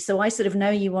knowing you. So I sort of know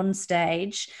you on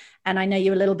stage and I know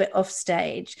you a little bit off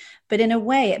stage, but in a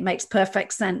way it makes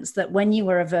perfect sense that when you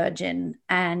were a virgin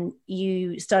and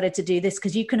you started to do this,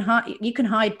 because you can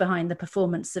hide behind the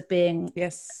performance of being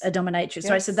Yes. a dominatrix, Yes.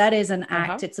 right? So that is an act.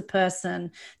 Uh-huh. It's a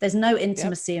person. There's no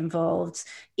intimacy involved,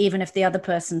 even if the other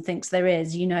person thinks there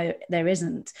is, there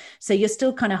isn't. So you're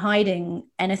still kind of hiding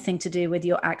anything to do with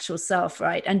your actual self,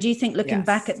 right? And do you think, looking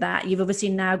back Yes. at that, you've obviously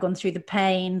now gone through the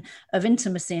pain of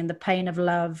intimacy and the pain of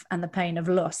love and the pain of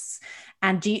loss,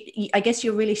 and I guess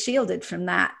you're really shielded from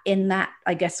that, in that,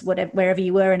 I guess, wherever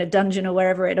you were in a dungeon or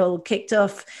wherever it all kicked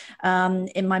off.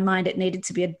 In my mind, it needed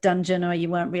to be a dungeon, or you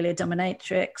weren't really a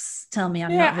dominatrix. Tell me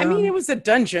I'm Yeah, not I mean, it wrong. was a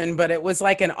dungeon, but it was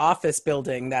like an office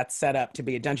building that's set up to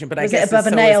be a dungeon. But I Was it guess above a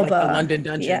so is nail like the bar? London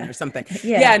dungeon Yeah. or something.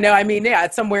 Yeah. Yeah, no, I mean, yeah,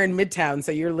 it's somewhere in Midtown.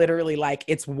 So you're literally like,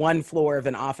 it's one floor of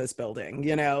an office building,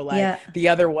 like Yeah. the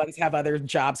other ones have other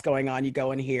jobs going on. You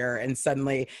go in here and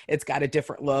suddenly it's got a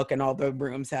different look, and all the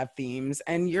rooms have themes,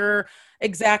 and you're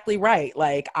exactly right.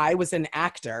 Like, I was an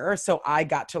actor, so I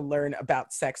got to learn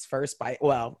about sex first by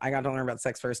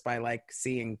like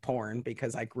seeing porn,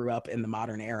 because I grew up in the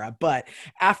modern era. But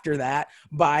after that,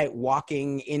 by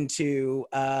walking into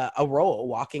a role,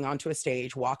 walking onto a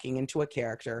stage, walking into a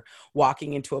character,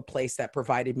 walking into a place that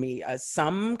provided me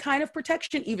some kind of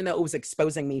protection, even though it was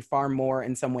exposing me far more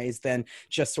in some ways than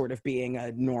just sort of being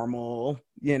a normal,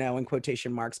 in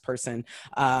quotation marks, person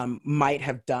might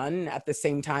have done. At the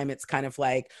same time, it's kind of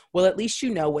like, well, at least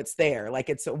you know what's there. Like,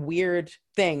 it's a weird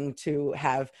thing to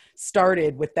have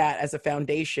started with that as a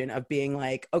foundation of being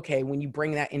like, okay, when you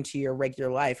bring that into your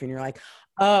regular life and you're like,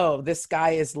 oh, this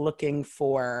guy is looking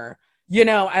for, You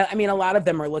know, I mean, a lot of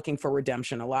them are looking for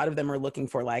redemption. A lot of them are looking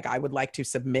for like, I would like to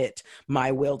submit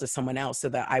my will to someone else so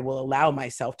that I will allow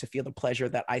myself to feel the pleasure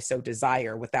that I so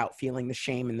desire without feeling the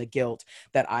shame and the guilt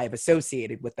that I've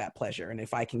associated with that pleasure. And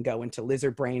if I can go into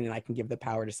lizard brain and I can give the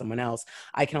power to someone else,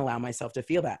 I can allow myself to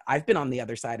feel that. I've been on the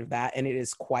other side of that, and it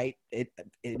is quite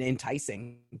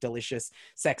enticing, delicious,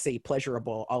 sexy,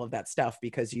 pleasurable, all of that stuff,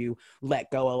 because you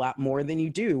let go a lot more than you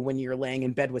do when you're laying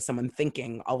in bed with someone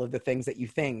thinking all of the things that you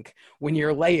think when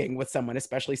you're laying with someone,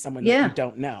 especially someone that you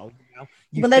don't know.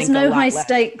 You well, there's no high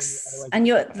stakes, and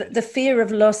the fear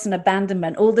of loss and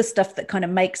abandonment, all the stuff that kind of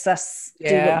makes us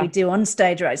do what we do on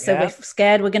stage, right? So we're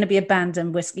scared we're going to be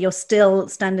abandoned. You're still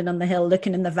standing on the hill,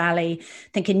 looking in the valley,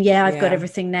 thinking, I've got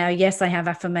everything now. Yes, I have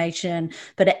affirmation,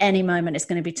 but at any moment it's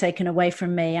going to be taken away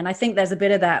from me. And I think there's a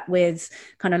bit of that with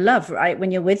kind of love, right?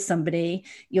 When you're with somebody,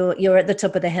 you're at the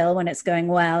top of the hill when it's going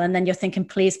well, and then you're thinking,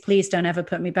 please don't ever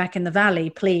put me back in the valley,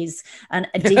 please. And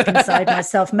deep inside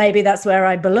myself, maybe that's where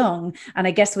I belong. And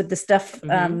I guess with the stuff,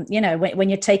 when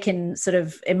you're taking sort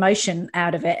of emotion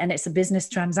out of it and it's a business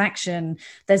transaction,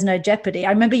 there's no jeopardy.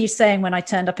 I remember you saying when I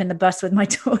turned up in the bus with my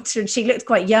daughter, and she looked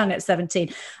quite young at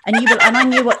 17, and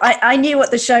I knew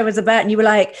what the show was about, and you were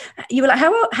like,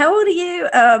 how old are you?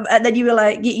 And then you were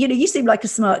like, you seem like a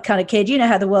smart kind of kid. You know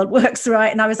how the world works,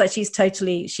 right? And I was like, she's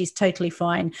totally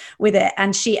fine with it,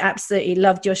 and she absolutely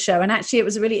loved your show. And actually, it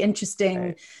was really interesting.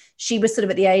 Right. She was sort of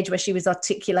at the age where she was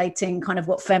articulating kind of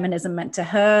what feminism meant to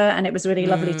her. And it was really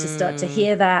lovely to start to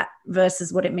hear that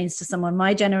versus what it means to someone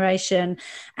my generation.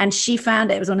 And she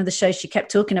found it was one of the shows she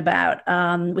kept talking about,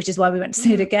 which is why we went to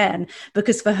see it again,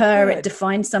 because for her, it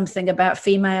defined something about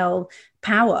female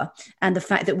power and the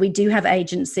fact that we do have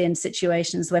agency in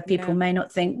situations where people may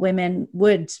not think women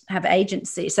would have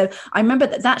agency. So I remember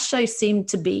that show seemed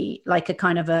to be like a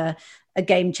kind of a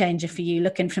game changer for you,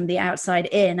 looking from the outside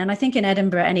in. And I think in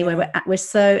Edinburgh anyway, we're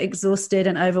so exhausted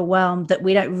and overwhelmed that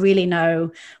we don't really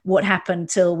know what happened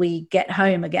till we get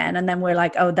home again, and then we're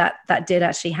like, oh, that did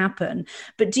actually happen.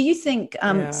 But do you think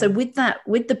so with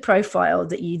the profile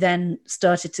that you then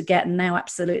started to get and now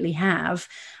absolutely have,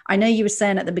 I know you were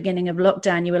saying at the beginning of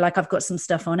lockdown, you were like, I've got some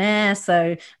stuff on air,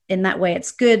 so in that way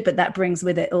it's good, but that brings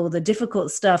with it all the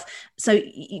difficult stuff. So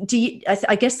do you,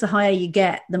 I guess the higher you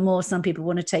get, the more some people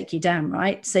want to take you down,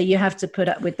 right? So you have to put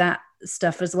up with that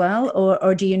stuff as well,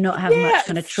 or do you not have much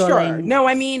kind of trolling? Sure. No,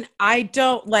 I mean, I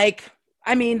don't like,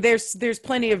 I mean, there's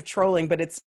plenty of trolling, but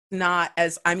it's not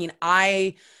as, I mean,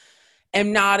 I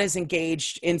am not as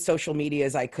engaged in social media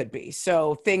as I could be.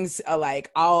 So things are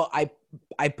like,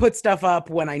 I put stuff up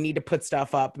when I need to put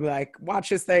stuff up, like, watch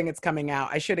this thing, it's coming out.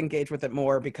 I should engage with it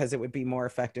more because it would be more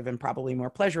effective and probably more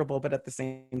pleasurable. But at the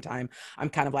same time, I'm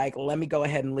kind of like, let me go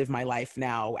ahead and live my life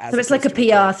now. So it's like a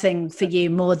PR thing for you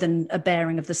more than a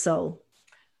bearing of the soul.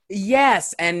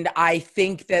 Yes. And I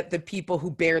think that the people who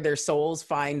bare their souls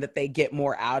find that they get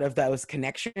more out of those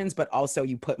connections, but also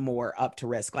you put more up to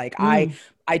risk. Like I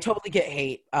totally get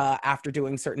hate after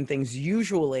doing certain things.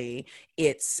 Usually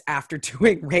it's after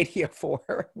doing Radio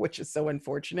 4, which is so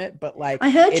unfortunate, but like,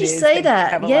 I heard you say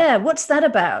that. Yeah. What's that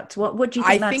about? What do you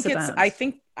think that's about? I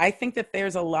think that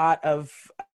there's a lot of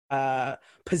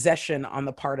possession on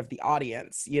the part of the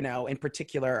audience, you know, in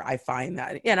particular. I find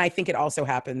that, and I think it also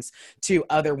happens to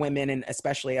other women, and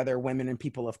especially other women and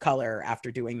people of color after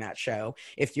doing that show.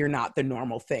 If you're not the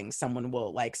normal thing, someone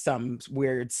will, like, some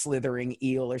weird slithering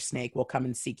eel or snake will come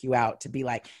and seek you out to be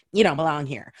like, you don't belong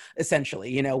here,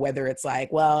 essentially, you know, whether it's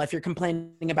like, well, if you're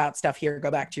complaining about stuff here, go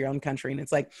back to your own country. And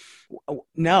it's like,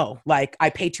 no, like,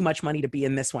 I pay too much money to be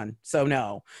in this one, so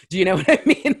no. Do you know what I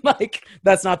mean? Like,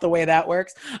 that's not the way that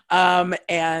works.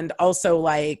 And also,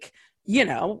 like, you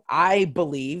know, I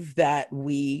believe that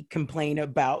we complain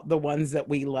about the ones that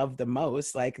we love the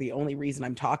most. Like, the only reason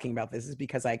I'm talking about this is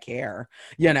because I care,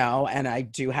 you know, and I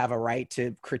do have a right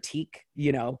to critique,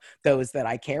 you know, those that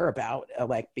I care about,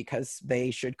 like, because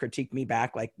they should critique me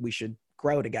back. Like, we should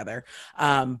grow together.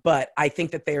 But I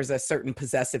think that there's a certain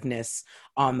possessiveness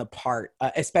on the part,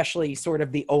 especially sort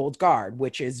of the old guard,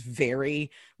 which is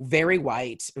very, very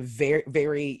white, very,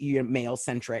 very, you know, male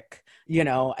centric, you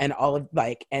know, and all of,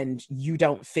 like, and you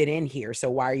don't fit in here.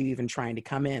 So why are you even trying to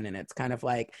come in? And it's kind of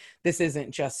like, this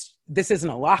isn't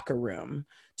a locker room.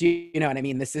 Do you know what I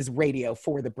mean? This is radio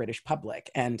for the British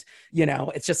public. And, you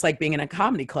know, it's just like being in a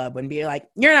comedy club and be like,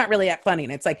 you're not really that funny.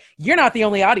 And it's like, you're not the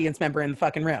only audience member in the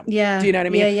fucking room. Yeah. Do you know what I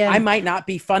mean? Yeah. I might not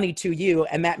be funny to you,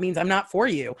 and that means I'm not for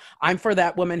you. I'm for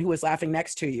that woman who was laughing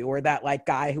next to you, or that, like,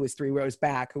 guy who was 3 rows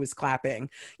back who was clapping.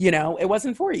 You know, it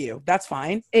wasn't for you. That's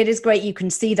fine. It is great you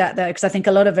can see that, though, because I think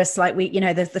a lot of us, like, we, you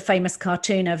know, the famous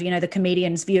cartoon of, you know, the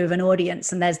comedian's view of an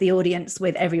audience, and there's the audience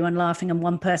with everyone laughing and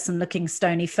one person person looking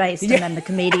stony faced, and then the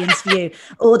comedian's view,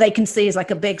 all they can see is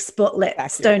like a big spotlit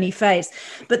stony face.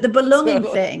 But the belonging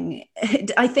thing,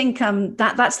 I think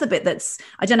that's the bit that's,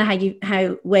 I don't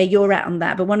know where you're at on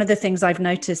that, but one of the things I've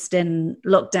noticed in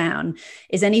lockdown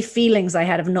is any feelings I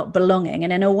had of not belonging.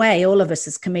 And in a way, all of us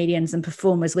as comedians and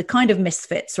performers, we're kind of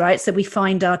misfits, right? So we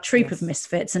find our troop of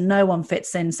misfits and no one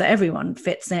fits in, so everyone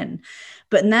fits in.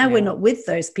 But now we're not with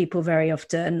those people very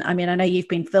often. I mean, I know you've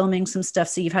been filming some stuff,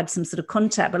 so you've had some sort of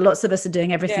contact, but lots of us are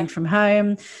doing everything from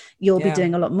home. You'll be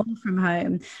doing a lot more from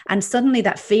home. And suddenly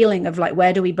that feeling of like,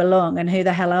 where do we belong and who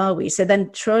the hell are we? So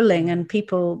then trolling and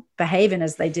people behaving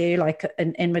as they do, like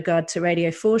in regard to Radio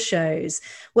 4 shows,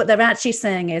 what they're actually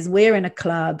saying is, we're in a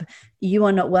club, you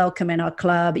are not welcome in our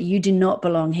club, you do not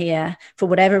belong here, for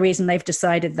whatever reason they've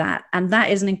decided that. And that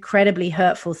is an incredibly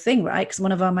hurtful thing, right? Because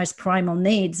one of our most primal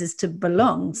needs is to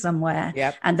belong somewhere.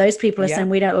 And those people are saying,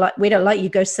 we don't like you,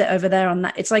 go sit over there on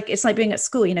that. It's like being at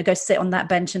school, you know, go sit on that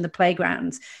bench in the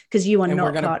playground because you are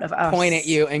not part of us. Point at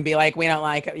you and be like, we don't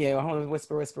like you,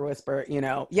 whisper, whisper, whisper, you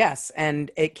know. Yes.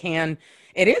 And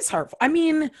it is hurtful. I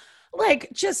mean,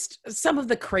 like, just some of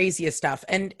the craziest stuff.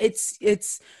 And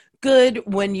it's good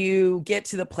when you get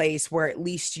to the place where at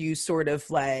least you sort of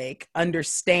like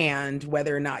understand,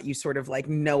 whether or not you sort of like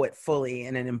know it fully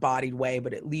in an embodied way,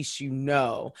 but at least you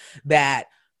know that,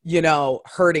 you know,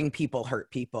 hurting people hurt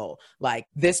people. Like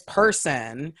this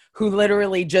person who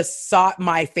literally just sought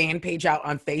my fan page out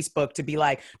on Facebook to be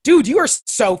like, dude, you are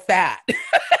so fat.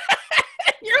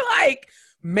 You're like,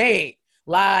 mate,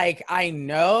 like, I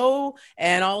know.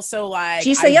 And also like,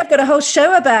 you say, I've got a whole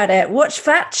show about it. Watch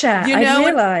Fat Chat. You know, I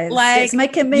realize like, it's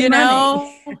making me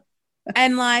money.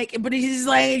 And like, but he's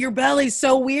like, your belly's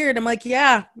so weird. I'm like,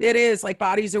 yeah, it is. Like,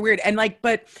 bodies are weird. And like,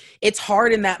 but it's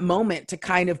hard in that moment to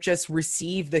kind of just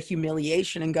receive the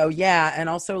humiliation and go, yeah. And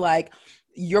also like,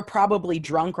 you're probably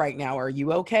drunk right now. Are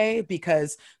you okay?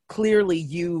 Because clearly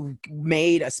you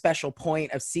made a special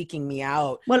point of seeking me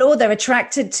out. Well, or they're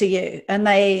attracted to you, and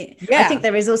I think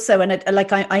there is also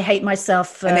I hate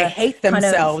myself. And they hate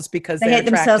themselves because they hate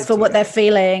themselves for what they're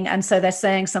feeling. And so they're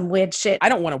saying some weird shit. I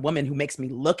don't want a woman who makes me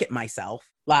look at myself.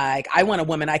 Like, I want a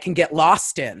woman I can get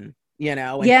lost in, you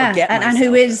know, and forget myself.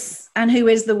 and who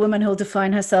is the woman who'll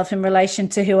define herself in relation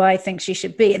to who I think she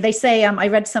should be. They say, I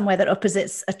read somewhere that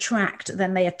opposites attract,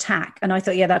 then they attack. And I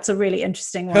thought, yeah, that's a really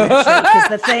interesting one, actually, because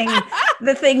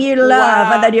the thing you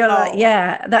love, and then you're like,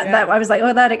 that I was like,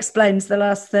 oh, that explains the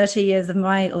last 30 years of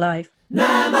my life.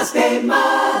 Namaste,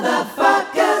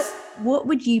 motherfuckers. What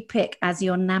would you pick as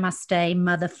your namaste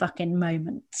motherfucking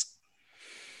moment?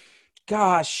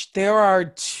 Gosh, there are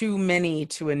too many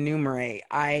to enumerate.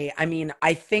 I mean,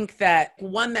 I think that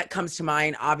one that comes to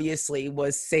mind, obviously,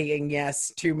 was saying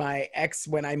yes to my ex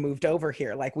when I moved over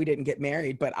here. Like, we didn't get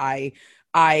married, but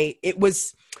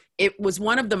it was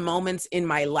one of the moments in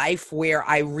my life where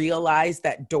I realized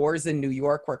that doors in New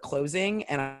York were closing,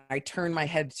 and I turned my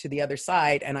head to the other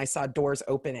side and I saw doors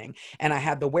opening, and I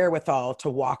had the wherewithal to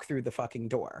walk through the fucking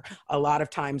door. A lot of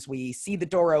times we see the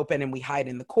door open and we hide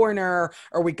in the corner,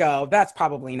 or we go, that's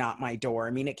probably not my door.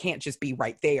 I mean, it can't just be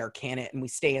right there, can it? And we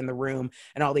stay in the room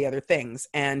and all the other things.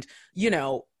 And, you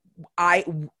know,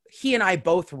 he and I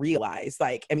both realized,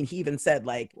 like, I mean, he even said,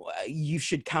 like, you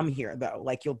should come here though,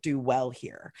 like, you'll do well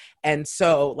here. And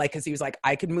so, like, cause he was like,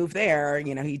 I could move there,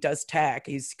 you know, he does tech,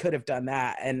 could have done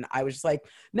that. And I was just like,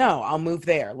 no, I'll move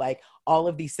there. Like, all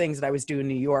of these things that I was doing in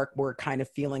New York were kind of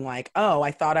feeling like, oh,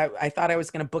 I thought I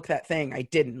was going to book that thing. I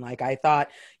didn't. Like, I thought,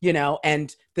 you know,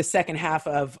 and the second half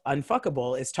of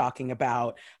Unfuckable is talking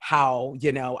about how,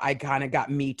 you know, I kind of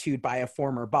got Me Too'd by a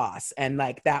former boss. And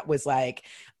like, that was like,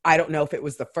 I don't know if it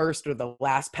was the first or the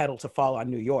last pedal to fall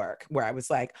on New York, where I was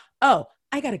like, oh,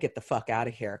 I got to get the fuck out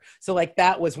of here. So like,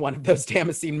 that was one of those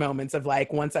Damascene moments of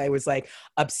like, once I was like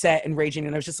upset and raging,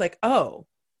 and I was just like, oh,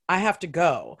 I have to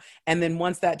go. And then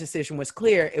once that decision was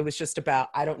clear, it was just about,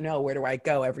 I don't know, where do I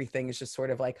go? Everything is just sort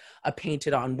of like a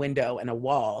painted on window and a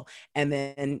wall. And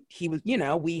then he was, you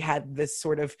know, we had this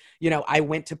sort of, you know, I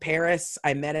went to Paris,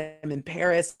 I met him in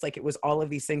Paris. Like, it was all of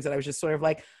these things that I was just sort of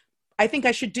like, I think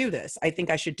I should do this. I think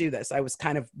I should do this. I was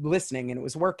kind of listening and it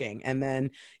was working. And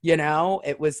then, you know,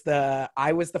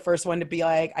 I was the first one to be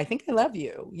like, I think I love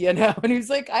you, you know? And he was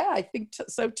like, I think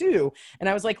so too. And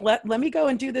I was like, let me go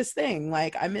and do this thing.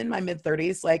 Like, I'm in my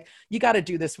mid-30s. Like, you got to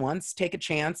do this once, take a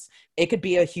chance. It could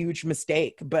be a huge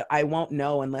mistake, but I won't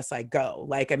know unless I go.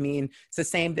 Like, I mean, it's the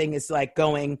same thing as like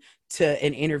going to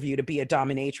an interview to be a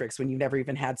dominatrix when you've never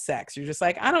even had sex. You're just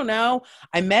like, I don't know.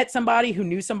 I met somebody who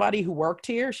knew somebody who worked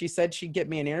here. She said she'd get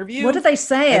me an interview. What do they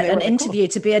say at an interview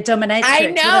to be a dominatrix? I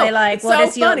know. They like, it's what so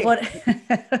is funny. your,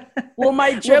 what? Well,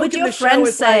 my joke what would your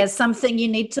friends say is something you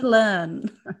need to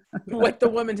learn? what the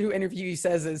woman who interviewed you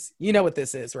says is, you know what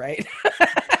this is, right?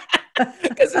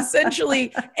 Because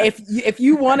essentially, if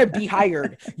you want to be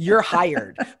hired, you're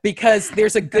hired, because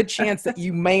there's a good chance that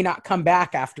you may not come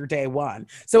back after day one.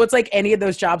 So it's like any of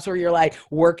those jobs where you're like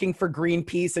working for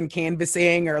Greenpeace and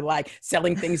canvassing, or like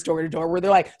selling things door to door, where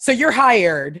they're like, so you're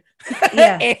hired.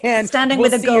 Yeah. And standing we'll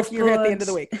with a see golf if you're here at the end of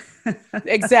the week.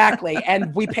 Exactly.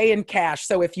 And we pay in cash.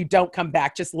 So if you don't come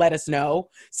back, just let us know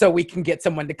so we can get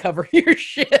someone to cover your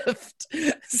shift.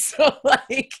 So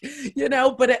like, you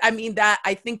know, but I mean,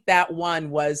 I think that one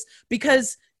was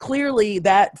because clearly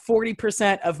that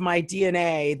 40% of my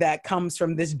DNA that comes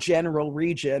from this general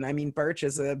region. I mean, Birch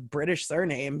is a British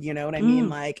surname, you know what I mean?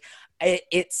 Like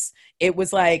it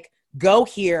was like, go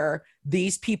here.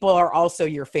 These people are also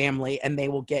your family and they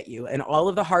will get you. And all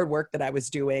of the hard work that I was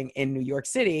doing in New York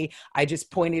City, I just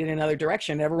pointed in another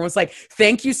direction. Everyone was like,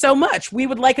 thank you so much. We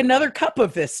would like another cup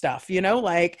of this stuff, you know,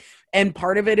 like, and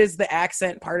part of it is the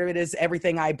accent. Part of it is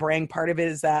everything I bring. Part of it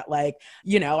is that, like,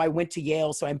 you know, I went to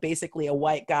Yale, so I'm basically a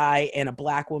white guy in a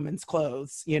black woman's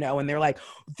clothes, you know, and they're like,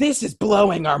 this is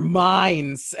blowing our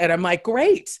minds. And I'm like,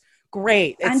 great.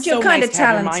 It's and you're so kind nice of to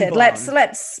have your mind talented. blown.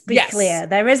 Let's be clear.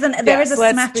 There is a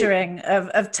smattering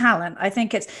of talent. I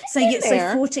think it's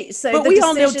so 40. So but we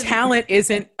all know talent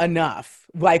isn't enough.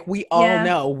 Like we all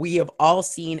know, we have all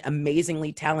seen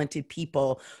amazingly talented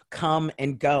people come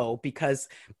and go because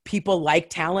people like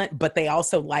talent, but they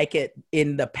also like it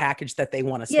in the package that they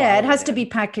want to. Yeah, it has to be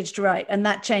packaged right, and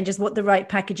that changes what the right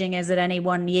packaging is at any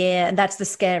one year, and that's the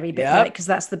scary bit, right? Because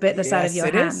that's the bit that's out of your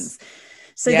hands.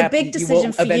 So the big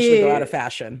decision for you eventually go out of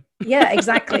fashion. Yeah,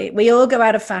 exactly. We all go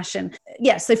out of fashion.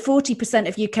 Yeah. So 40%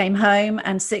 of you came home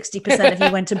and 60% of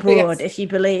you went abroad, if you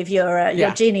believe your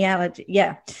genealogy.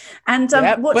 Yeah. And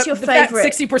what's your favorite?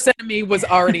 60% of me was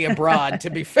already abroad, to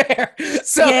be fair.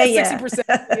 So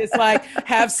 60% is like,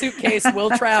 have suitcase,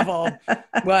 we'll travel.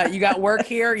 What, you got work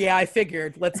here? Yeah, I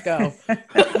figured. Let's go.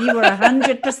 You were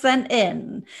 100%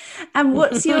 in. And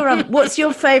what's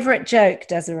your favorite joke,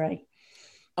 Desiree?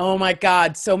 Oh my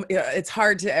God. So it's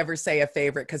hard to ever say a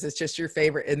favorite because it's just your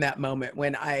favorite in that moment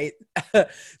when I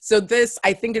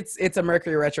think it's a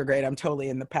Mercury retrograde. I'm totally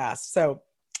in the past. So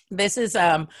this is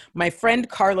my friend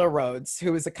Carla Rhodes,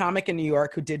 who is a comic in New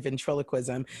York who did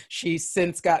ventriloquism. She's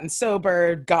since gotten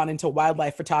sober, gone into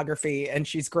wildlife photography, and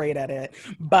she's great at it.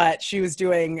 But she was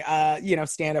doing,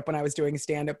 stand-up when I was doing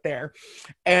stand-up there.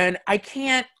 And I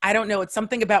don't know, it's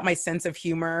something about my sense of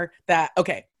humor that,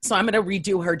 okay, so I'm going to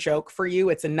redo her joke for you.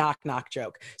 It's a knock-knock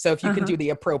joke. So if you can do the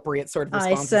appropriate sort of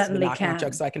responses to the knock-knock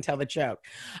joke so I can tell the joke.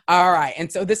 All right.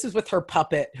 And so this is with her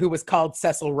puppet who was called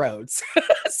Cecil Rhodes.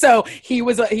 So he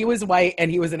was white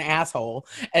and he was an asshole.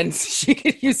 And she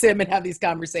could use him and have these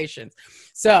conversations.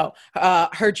 So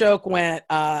her joke went,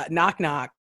 knock, knock.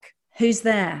 Who's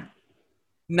there?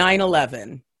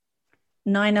 9/11.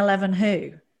 9/11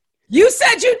 who? You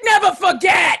said you'd never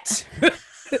forget.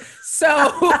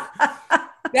 So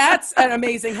that's an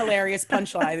amazing, hilarious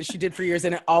punchline that she did for years,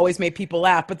 and it always made people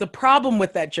laugh. But the problem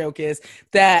with that joke is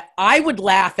that I would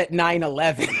laugh at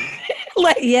 9/11.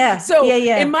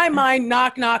 In my mind,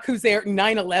 knock, knock, who's there?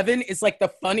 9/11 is like the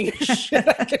funniest shit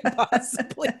I could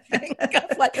possibly think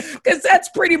of. Like, because that's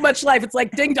pretty much life. It's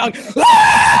like ding dong.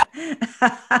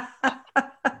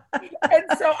 And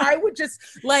so I would just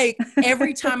like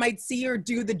every time I'd see her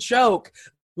do the joke,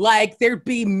 like there'd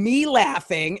be me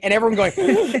laughing and everyone going,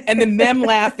 and then them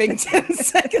laughing 10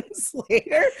 seconds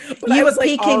later. But I was like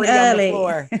peaking early.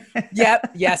 On the floor.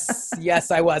 Yep. Yes,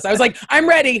 I was. I was like, I'm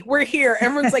ready. We're here.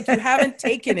 Everyone's like, you haven't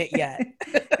taken it yet.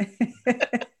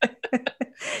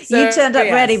 So, you turned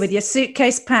up ready with your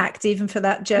suitcase packed, even for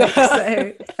that joke.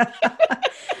 So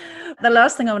the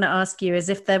last thing I want to ask you is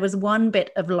if there was one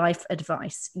bit of life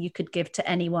advice you could give to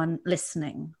anyone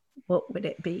listening, what would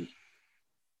it be?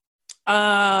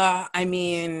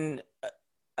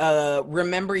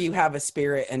 Remember you have a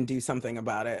spirit and do something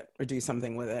about it or do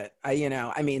something with it.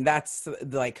 That's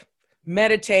like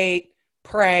meditate,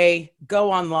 pray,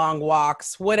 go on long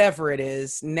walks, whatever it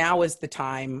is. Now is the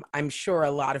time. I'm sure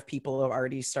a lot of people have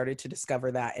already started to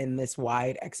discover that in this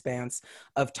wide expanse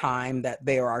of time, that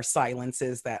there are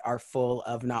silences that are full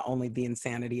of not only the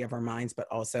insanity of our minds, but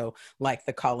also like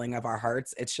the calling of our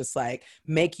hearts. It's just like,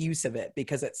 make use of it,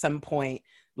 because at some point,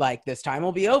 like this time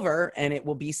will be over and it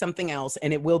will be something else,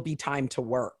 and it will be time to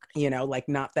work, like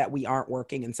not that we aren't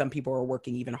working, and some people are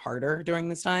working even harder during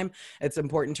this time. It's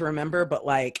important to remember, but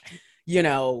like,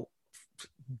 do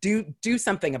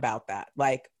something about that.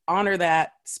 Like honor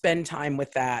that, spend time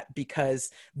with that,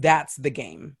 because that's the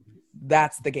game.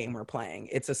 That's the game we're playing.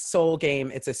 It's a soul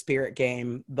game. It's a spirit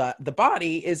game. The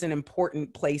body is an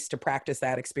important place to practice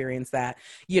that, experience that.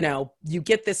 You know, you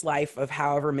get this life of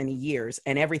however many years,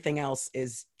 and everything else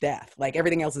is death. Like,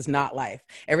 everything else is not life.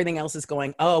 Everything else is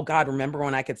going, oh God, remember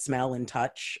when I could smell and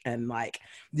touch, and like,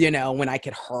 you know, when I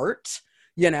could hurt,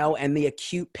 you know, and the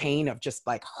acute pain of just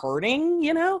like hurting,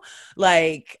 you know,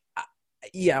 like,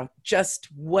 you know, just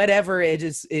whatever it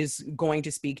is going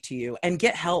to speak to you, and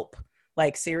get help.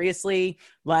 Like, seriously,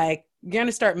 like, you're going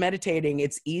to start meditating.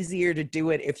 It's easier to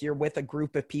do it if you're with a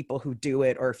group of people who do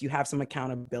it, or if you have some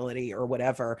accountability or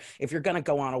whatever. If you're going to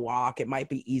go on a walk, it might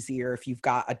be easier if you've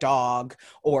got a dog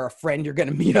or a friend you're going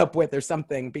to meet up with or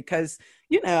something, because,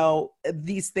 you know,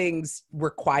 these things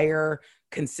require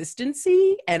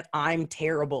consistency, and I'm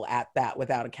terrible at that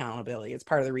without accountability. It's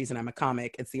part of the reason I'm a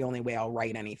comic. It's the only way I'll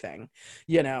write anything,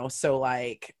 you know? So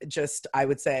like, just, I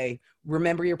would say,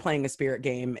 remember you're playing a spirit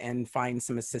game, and find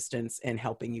some assistance in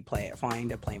helping you play it.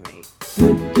 Find a playmate.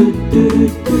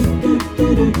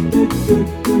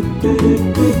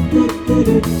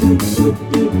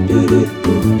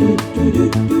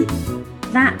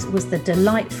 That was the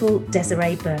delightful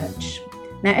Desiree Birch.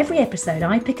 Now, every episode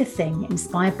I pick a thing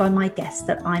inspired by my guest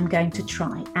that I'm going to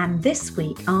try. And this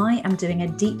week I am doing a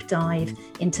deep dive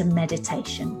into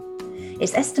meditation.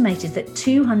 It's estimated that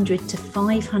 200 to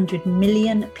 500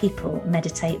 million people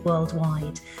meditate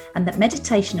worldwide, and that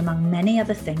meditation, among many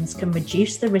other things, can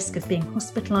reduce the risk of being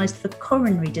hospitalised for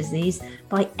coronary disease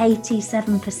by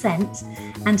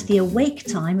 87%, and the awake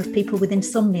time of people with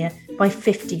insomnia by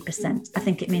 50%. I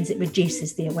think it means it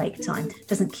reduces the awake time,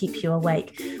 doesn't keep you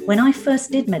awake. When I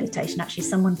first did meditation, actually,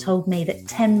 someone told me that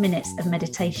 10 minutes of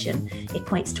meditation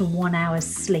equates to 1 hour's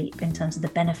sleep in terms of the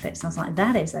benefits. I was like,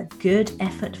 that is a good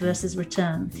effort versus return.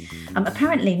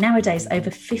 Apparently, nowadays, over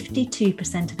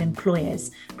 52% of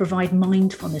employers provide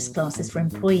mindfulness classes for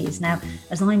employees. Now,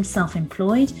 as I'm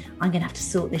self-employed, I'm going to have to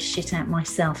sort this shit out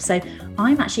myself. So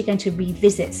I'm actually going to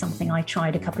revisit something I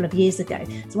tried a couple of years ago.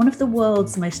 So one of the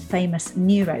world's most famous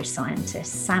neuroscientists,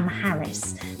 Sam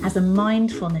Harris, has a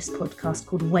mindfulness podcast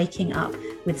called Waking Up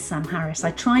with Sam Harris.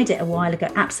 I tried it a while ago,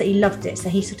 absolutely loved it. So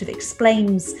he sort of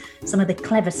explains some of the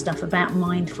clever stuff about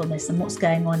mindfulness and what's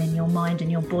going on in your mind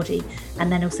and your body,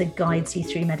 and then also guides you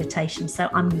through meditation. So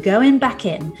I'm going back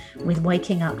in with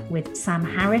Waking Up with Sam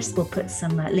Harris. We'll put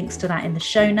some links to that in the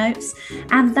show notes.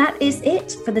 And that is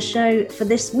it for the show for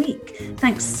this week.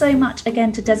 Thanks so much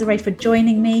again to Desiree for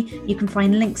joining me. You can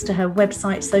find links to her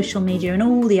website, social media, and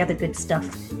all the other good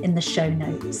stuff in the show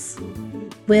notes.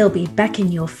 We'll be back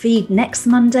in your feed next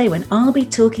Monday when I'll be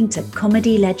talking to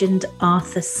comedy legend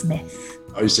Arthur Smith.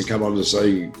 I used to come on and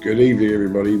say, good evening,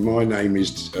 everybody. My name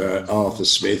is Arthur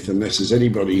Smith, unless there's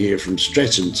anybody here from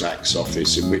Stretton Tax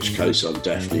Office, in which case I'm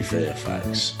Daphne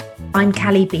Fairfax. I'm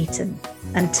Callie Beaton.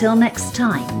 Until next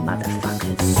time,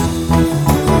 motherfuckers.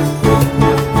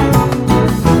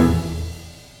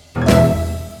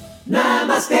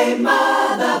 Namaste,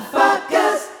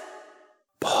 motherfuckers.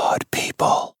 Pod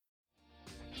people.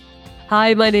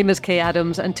 Hi, my name is Kay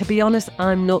Adams, and to be honest,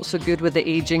 I'm not so good with the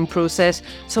ageing process,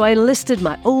 so I enlisted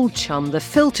my old chum, the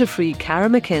filter-free Cara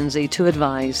McKenzie, to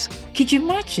advise. Could you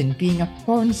imagine being a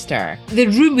porn star? The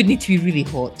room would need to be really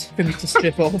hot for me to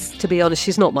strip off. To be honest,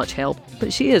 she's not much help,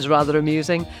 but she is rather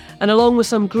amusing. And along with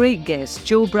some great guests,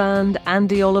 Joe Brand,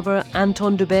 Andy Oliver,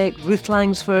 Anton Dubeck, Ruth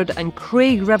Langsford and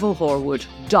Craig Revel-Horwood,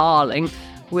 darling,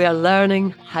 we are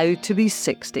learning how to be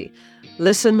 60.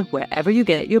 Listen wherever you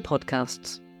get your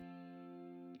podcasts.